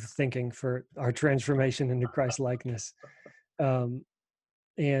importance of thinking for our transformation into Christ likeness.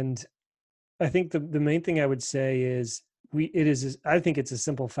 And I think the main thing I would say is I think it's a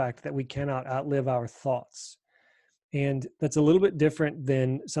simple fact that we cannot outlive our thoughts. And that's a little bit different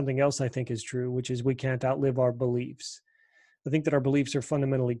than something else I think is true, which is we can't outlive our beliefs. I think that our beliefs are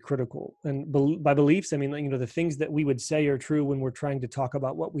fundamentally critical. And by beliefs, I mean, the things that we would say are true when we're trying to talk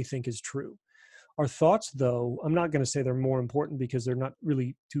about what we think is true. Our thoughts, though, I'm not going to say they're more important, because they're not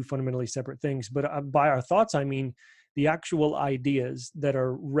really two fundamentally separate things. But by our thoughts, I mean the actual ideas that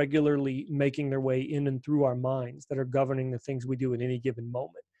are regularly making their way in and through our minds, that are governing the things we do at any given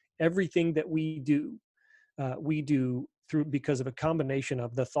moment. everything that we do through because of a combination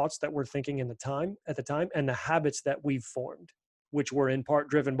of the thoughts that we're thinking at the time and the habits that we've formed, which were in part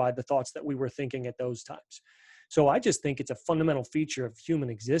driven by the thoughts that we were thinking at those times. So I just think it's a fundamental feature of human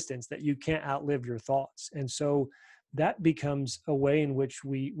existence that you can't outlive your thoughts. And so that becomes a way in which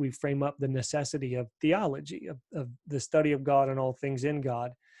we frame up the necessity of theology, of the study of God and all things in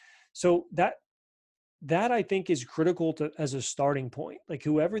God. So that I think is critical to as a starting point. Like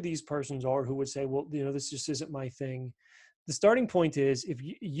whoever these persons are who would say, well, this just isn't my thing. The starting point is if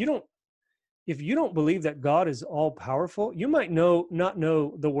you don't believe that God is all powerful, you might not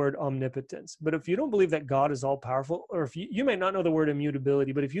know the word omnipotence. But if you don't believe that God is all powerful, or if you may not know the word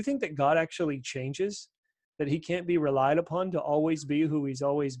immutability, but if you think that God actually changes, that he can't be relied upon to always be who he's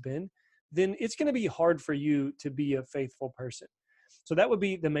always been, then it's going to be hard for you to be a faithful person. So that would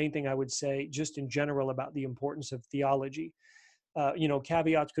be the main thing I would say just in general about the importance of theology.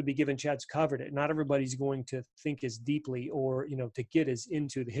 Caveats could be given. Chad's covered it. Not everybody's going to think as deeply or, to get as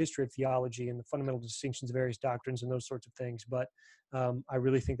into the history of theology and the fundamental distinctions of various doctrines and those sorts of things. But I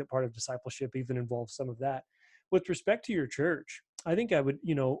really think that part of discipleship even involves some of that. With respect to your church, I think I would,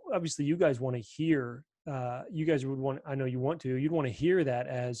 obviously you guys want to hear, you'd want to hear that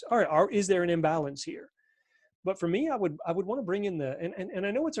as, all right, is there an imbalance here? But for me, I would want to bring in and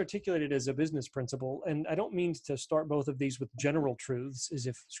I know it's articulated as a business principle, and I don't mean to start both of these with general truths as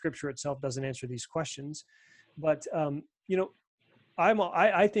if Scripture itself doesn't answer these questions. But, I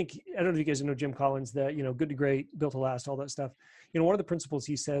think, I don't know if you guys know Jim Collins, that, good to great, built to last, all that stuff. One of the principles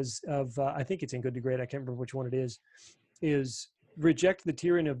he says I think it's in Good to Great, I can't remember which one it is reject the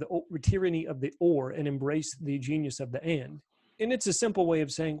tyranny of the or and embrace the genius of the and. And it's a simple way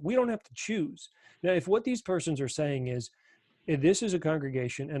of saying we don't have to choose. Now, if what these persons are saying is, if this is a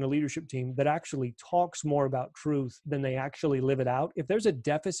congregation and a leadership team that actually talks more about truth than they actually live it out, if there's a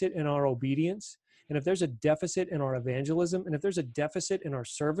deficit in our obedience, and if there's a deficit in our evangelism, and if there's a deficit in our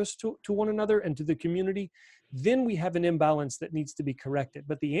service to one another and to the community, then we have an imbalance that needs to be corrected.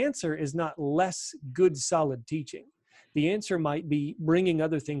 But the answer is not less good, solid teaching. The answer might be bringing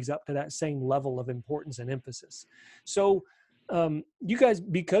other things up to that same level of importance and emphasis. So you guys,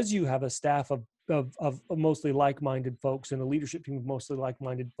 because you have a staff of mostly like-minded folks and a leadership team of mostly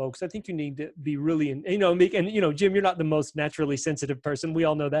like-minded folks, I think you need to be really, Jim, you're not the most naturally sensitive person. We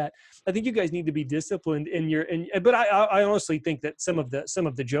all know that. I think you guys need to be disciplined but I honestly think that some of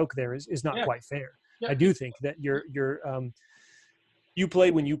the joke there is not quite fair. Yeah. I do think that you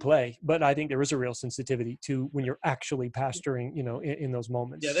play when you play, but I think there is a real sensitivity to when you're actually pastoring, in those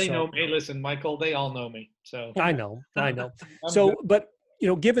moments. Yeah, they know me. Hey, listen, Michael, they all know me. So I know. So, but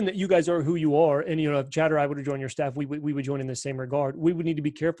given that you guys are who you are, and if Chad or I would have joined your staff, we would join in the same regard. We would need to be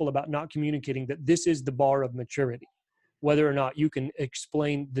careful about not communicating that this is the bar of maturity, whether or not you can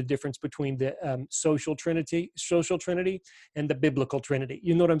explain the difference between the social trinity and the biblical trinity.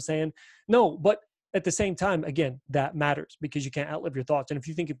 You know what I'm saying? No, but at the same time, again, that matters because you can't outlive your thoughts. And if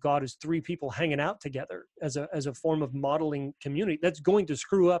you think of God as three people hanging out together as a form of modeling community, that's going to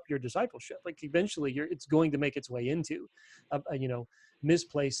screw up your discipleship. Like eventually it's going to make its way into,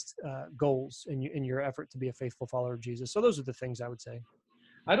 misplaced goals in your effort to be a faithful follower of Jesus. So those are the things I would say.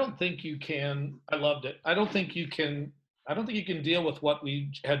 I don't think you can. I loved it. I don't think you can deal with what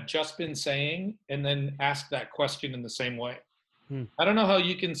we had just been saying and then ask that question in the same way. I don't know how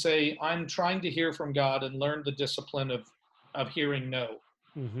you can say, I'm trying to hear from God and learn the discipline of hearing no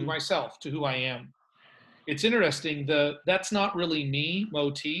to myself, to who I am. It's interesting, that's not really me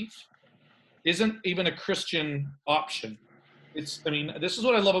motif isn't even a Christian option. This is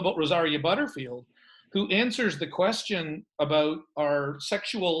what I love about Rosaria Butterfield, who answers the question about our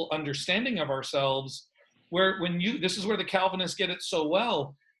sexual understanding of ourselves, this is where the Calvinists get it so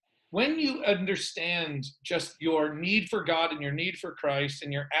well. When you understand just your need for God and your need for Christ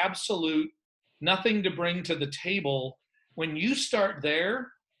and your absolute nothing to bring to the table, when you start there,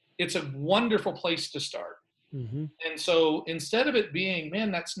 it's a wonderful place to start. Mm-hmm. And so instead of it being,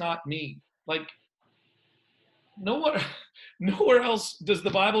 man, that's not me, like nowhere else does the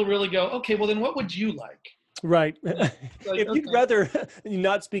Bible really go, okay, well then what would you like? Right. If you'd rather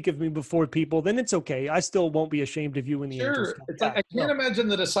not speak of me before people, then it's okay. I still won't be ashamed of you when the angels come. It's like, I can't imagine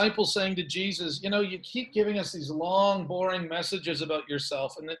the disciples saying to Jesus, you keep giving us these long, boring messages about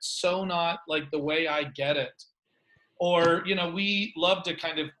yourself, and it's so not like the way I get it. Or, we love to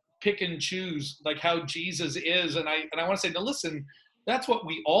kind of pick and choose like how Jesus is. And I want to say, no, listen, that's what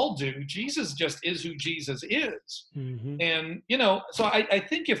we all do. Jesus just is who Jesus is. Mm-hmm. And, so I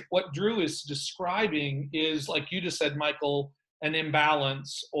think if what Drew is describing is, like you just said, Michael, an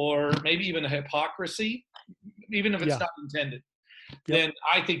imbalance or maybe even a hypocrisy, even if it's not intended. then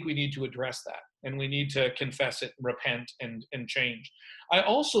I think we need to address that, and we need to confess it, repent, and change. I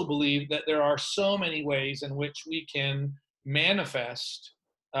also believe that there are so many ways in which we can manifest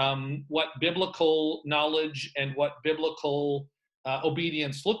what biblical knowledge and what biblical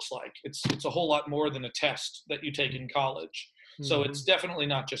obedience looks like. It's a whole lot more than a test that you take in college. So it's definitely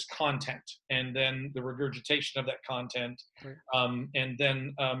not just content and then the regurgitation of that content, and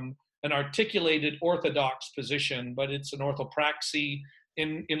then an articulated orthodox position, but it's an orthopraxy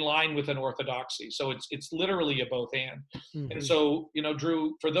in line with an orthodoxy. So it's literally a both and. And so,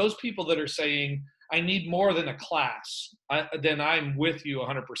 Drew, for those people that are saying, I need more than a class, then I'm with you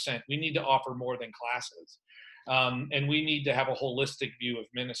 100%. We need to offer more than classes. And we need to have a holistic view of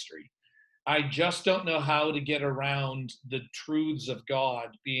ministry. I just don't know how to get around the truths of God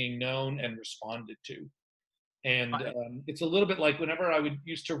being known and responded to. And it's a little bit like whenever I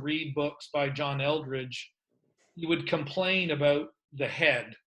used to read books by John Eldridge, he would complain about the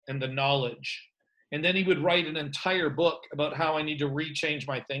head and the knowledge. And then he would write an entire book about how I need to rechange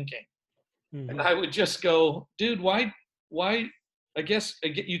my thinking. And I would just go, dude, why, I guess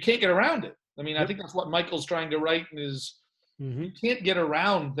you can't get around it. I mean, I think that's what Michael's trying to write in his, you can't get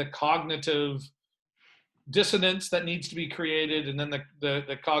around the cognitive dissonance that needs to be created, and then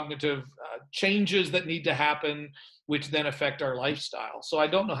the cognitive changes that need to happen, which then affect our lifestyle. So I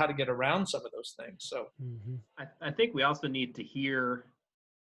don't know how to get around some of those things. So I think we also need to hear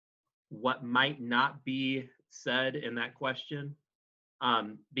what might not be said in that question,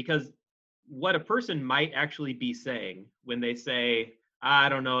 because what a person might actually be saying when they say, I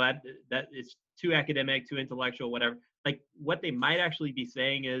don't know, that is too academic, too intellectual, whatever. Like what they might actually be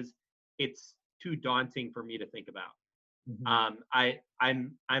saying is, it's too daunting for me to think about.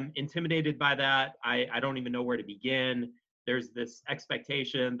 I'm intimidated by that. I don't even know where to begin. There's this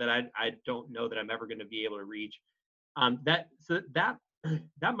expectation that I don't know that I'm ever going to be able to reach. That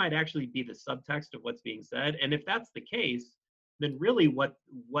might actually be the subtext of what's being said. And if that's the case, then really what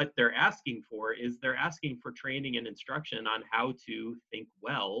they're asking for is they're asking for training and instruction on how to think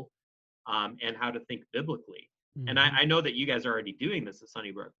well, and how to think biblically. And I know that you guys are already doing this at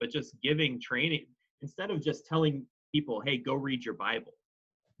Sunnybrook, but just giving training, instead of just telling people, hey, go read your Bible,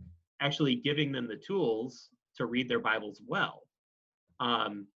 actually giving them the tools to read their Bibles well.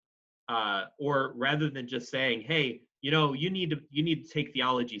 Or rather than just saying, hey, you need to take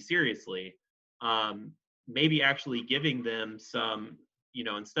theology seriously, maybe actually giving them some,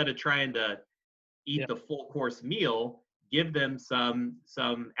 instead of trying to eat the full course meal, give them some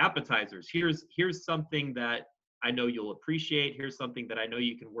appetizers. Here's something that I know you'll appreciate. Here's something that I know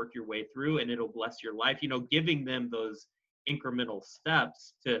you can work your way through and it'll bless your life. Giving them those incremental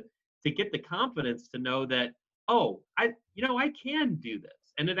steps to get the confidence to know that, oh, I can do this.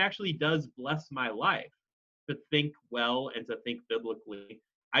 And it actually does bless my life to think well and to think biblically.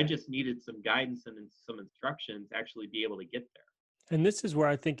 I just needed some guidance and some instruction to actually be able to get there. And this is where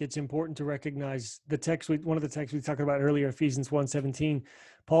I think it's important to recognize the text. One of the texts we talked about earlier, Ephesians 1:17,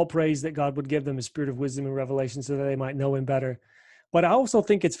 Paul prays that God would give them a spirit of wisdom and revelation so that they might know him better. But I also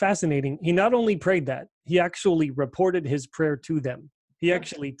think it's fascinating. He not only prayed that, he actually reported his prayer to them. He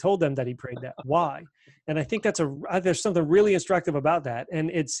actually told them that he prayed that. Why? And I think there's something really instructive about that. And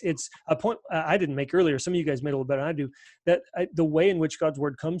it's a point I didn't make earlier. Some of you guys made a little better than I do. That the way in which God's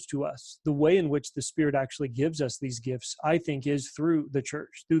word comes to us, the way in which the Spirit actually gives us these gifts, I think is through the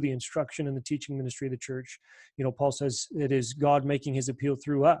church, through the instruction and the teaching ministry of the church. Paul says it is God making his appeal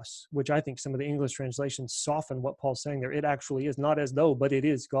through us, which I think some of the English translations soften what Paul's saying there. It actually is not as though, but it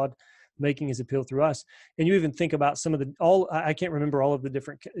is God making his appeal through us. And you even think about I can't remember all of the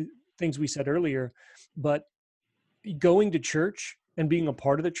different things we said earlier, but going to church and being a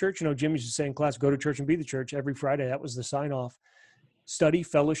part of the church, Jim used to say in class, go to church and be the church every Friday. That was the sign off. Study,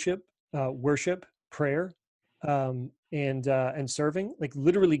 fellowship, worship, prayer, and serving, like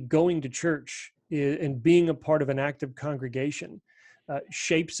literally going to church and being a part of an active congregation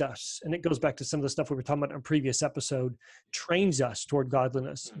shapes us. And it goes back to some of the stuff we were talking about in a previous episode, trains us toward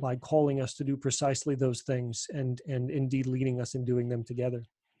godliness by calling us to do precisely those things and indeed leading us in doing them together.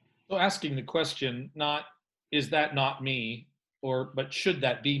 So asking the question, not, is that not me? But should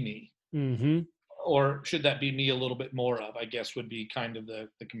that be me? Mm-hmm. Or should that be me a little bit more of, I guess, would be kind of the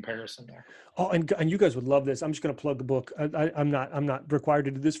comparison there. Oh, and you guys would love this. I'm just going to plug the book. I'm not required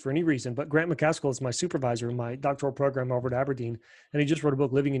to do this for any reason, but Grant McCaskill is my supervisor in my doctoral program over at Aberdeen, and he just wrote a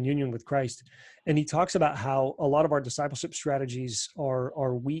book, Living in Union with Christ. And he talks about how a lot of our discipleship strategies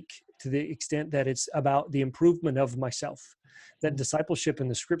are weak to the extent that it's about the improvement of myself. That discipleship in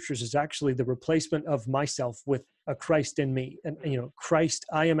the scriptures is actually the replacement of myself with a Christ in me. And, Christ,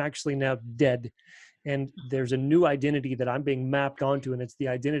 I am actually now dead. and there's a new identity that I'm being mapped onto, and it's the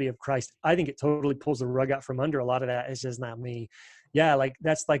identity of Christ, I think it totally pulls the rug out from under a lot of that. It's just not me. Yeah, like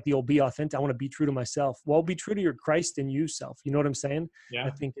that's like the old be authentic. I want to be true to myself. Well, be true to your Christ and you self. You know what I'm saying? Yeah. I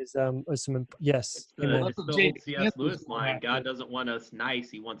think is some yes. It's Amen. the old C.S. Lewis line. God doesn't want us nice;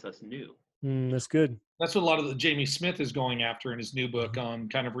 He wants us new. That's good. That's what a lot of the Jamie Smith is going after in his new book on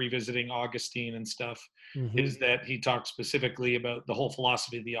kind of revisiting Augustine and stuff, is that he talks specifically about the whole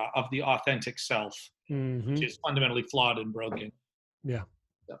philosophy of the authentic self, which is fundamentally flawed and broken. Yeah.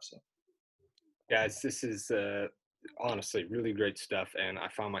 So. Guys, this is honestly really great stuff, and I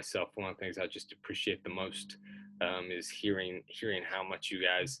found myself, one of the things I just appreciate the most is hearing how much you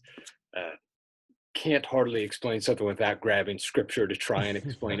guys can't hardly explain something without grabbing scripture to try and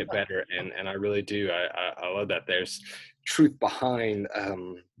explain it better, and I really do. I love that there's truth behind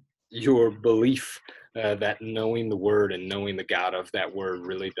your belief that knowing the word and knowing the God of that word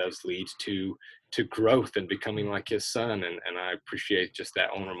really does lead to growth and becoming like his son, and I appreciate just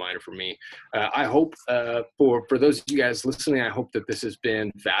that own reminder for me. I hope for those of you guys listening, I hope that this has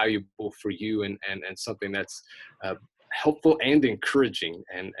been valuable for you and something that's helpful and encouraging,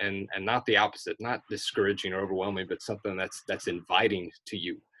 and not the opposite, not discouraging or overwhelming, but something that's inviting to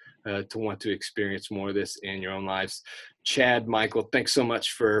you to want to experience more of this in your own lives. Chad, Michael, thanks so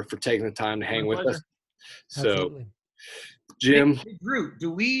much for taking the time to hang with us. So, absolutely. Jim, hey, Drew,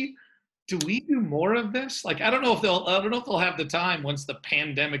 do we do more of this? Like, I don't know if they'll have the time once the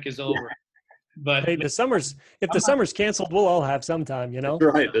pandemic is over. But hey, if the summer's canceled, we'll all have some time, you know?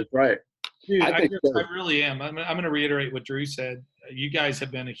 That's right. Dude, I so. really am. I'm going to reiterate what Drew said. You guys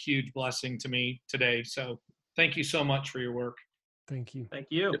have been a huge blessing to me today. So thank you so much for your work. Thank you. Thank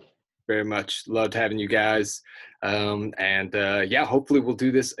you. Very much. Loved having you guys. Yeah, hopefully we'll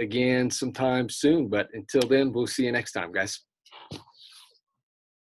do this again sometime soon. But until then, we'll see you next time, guys.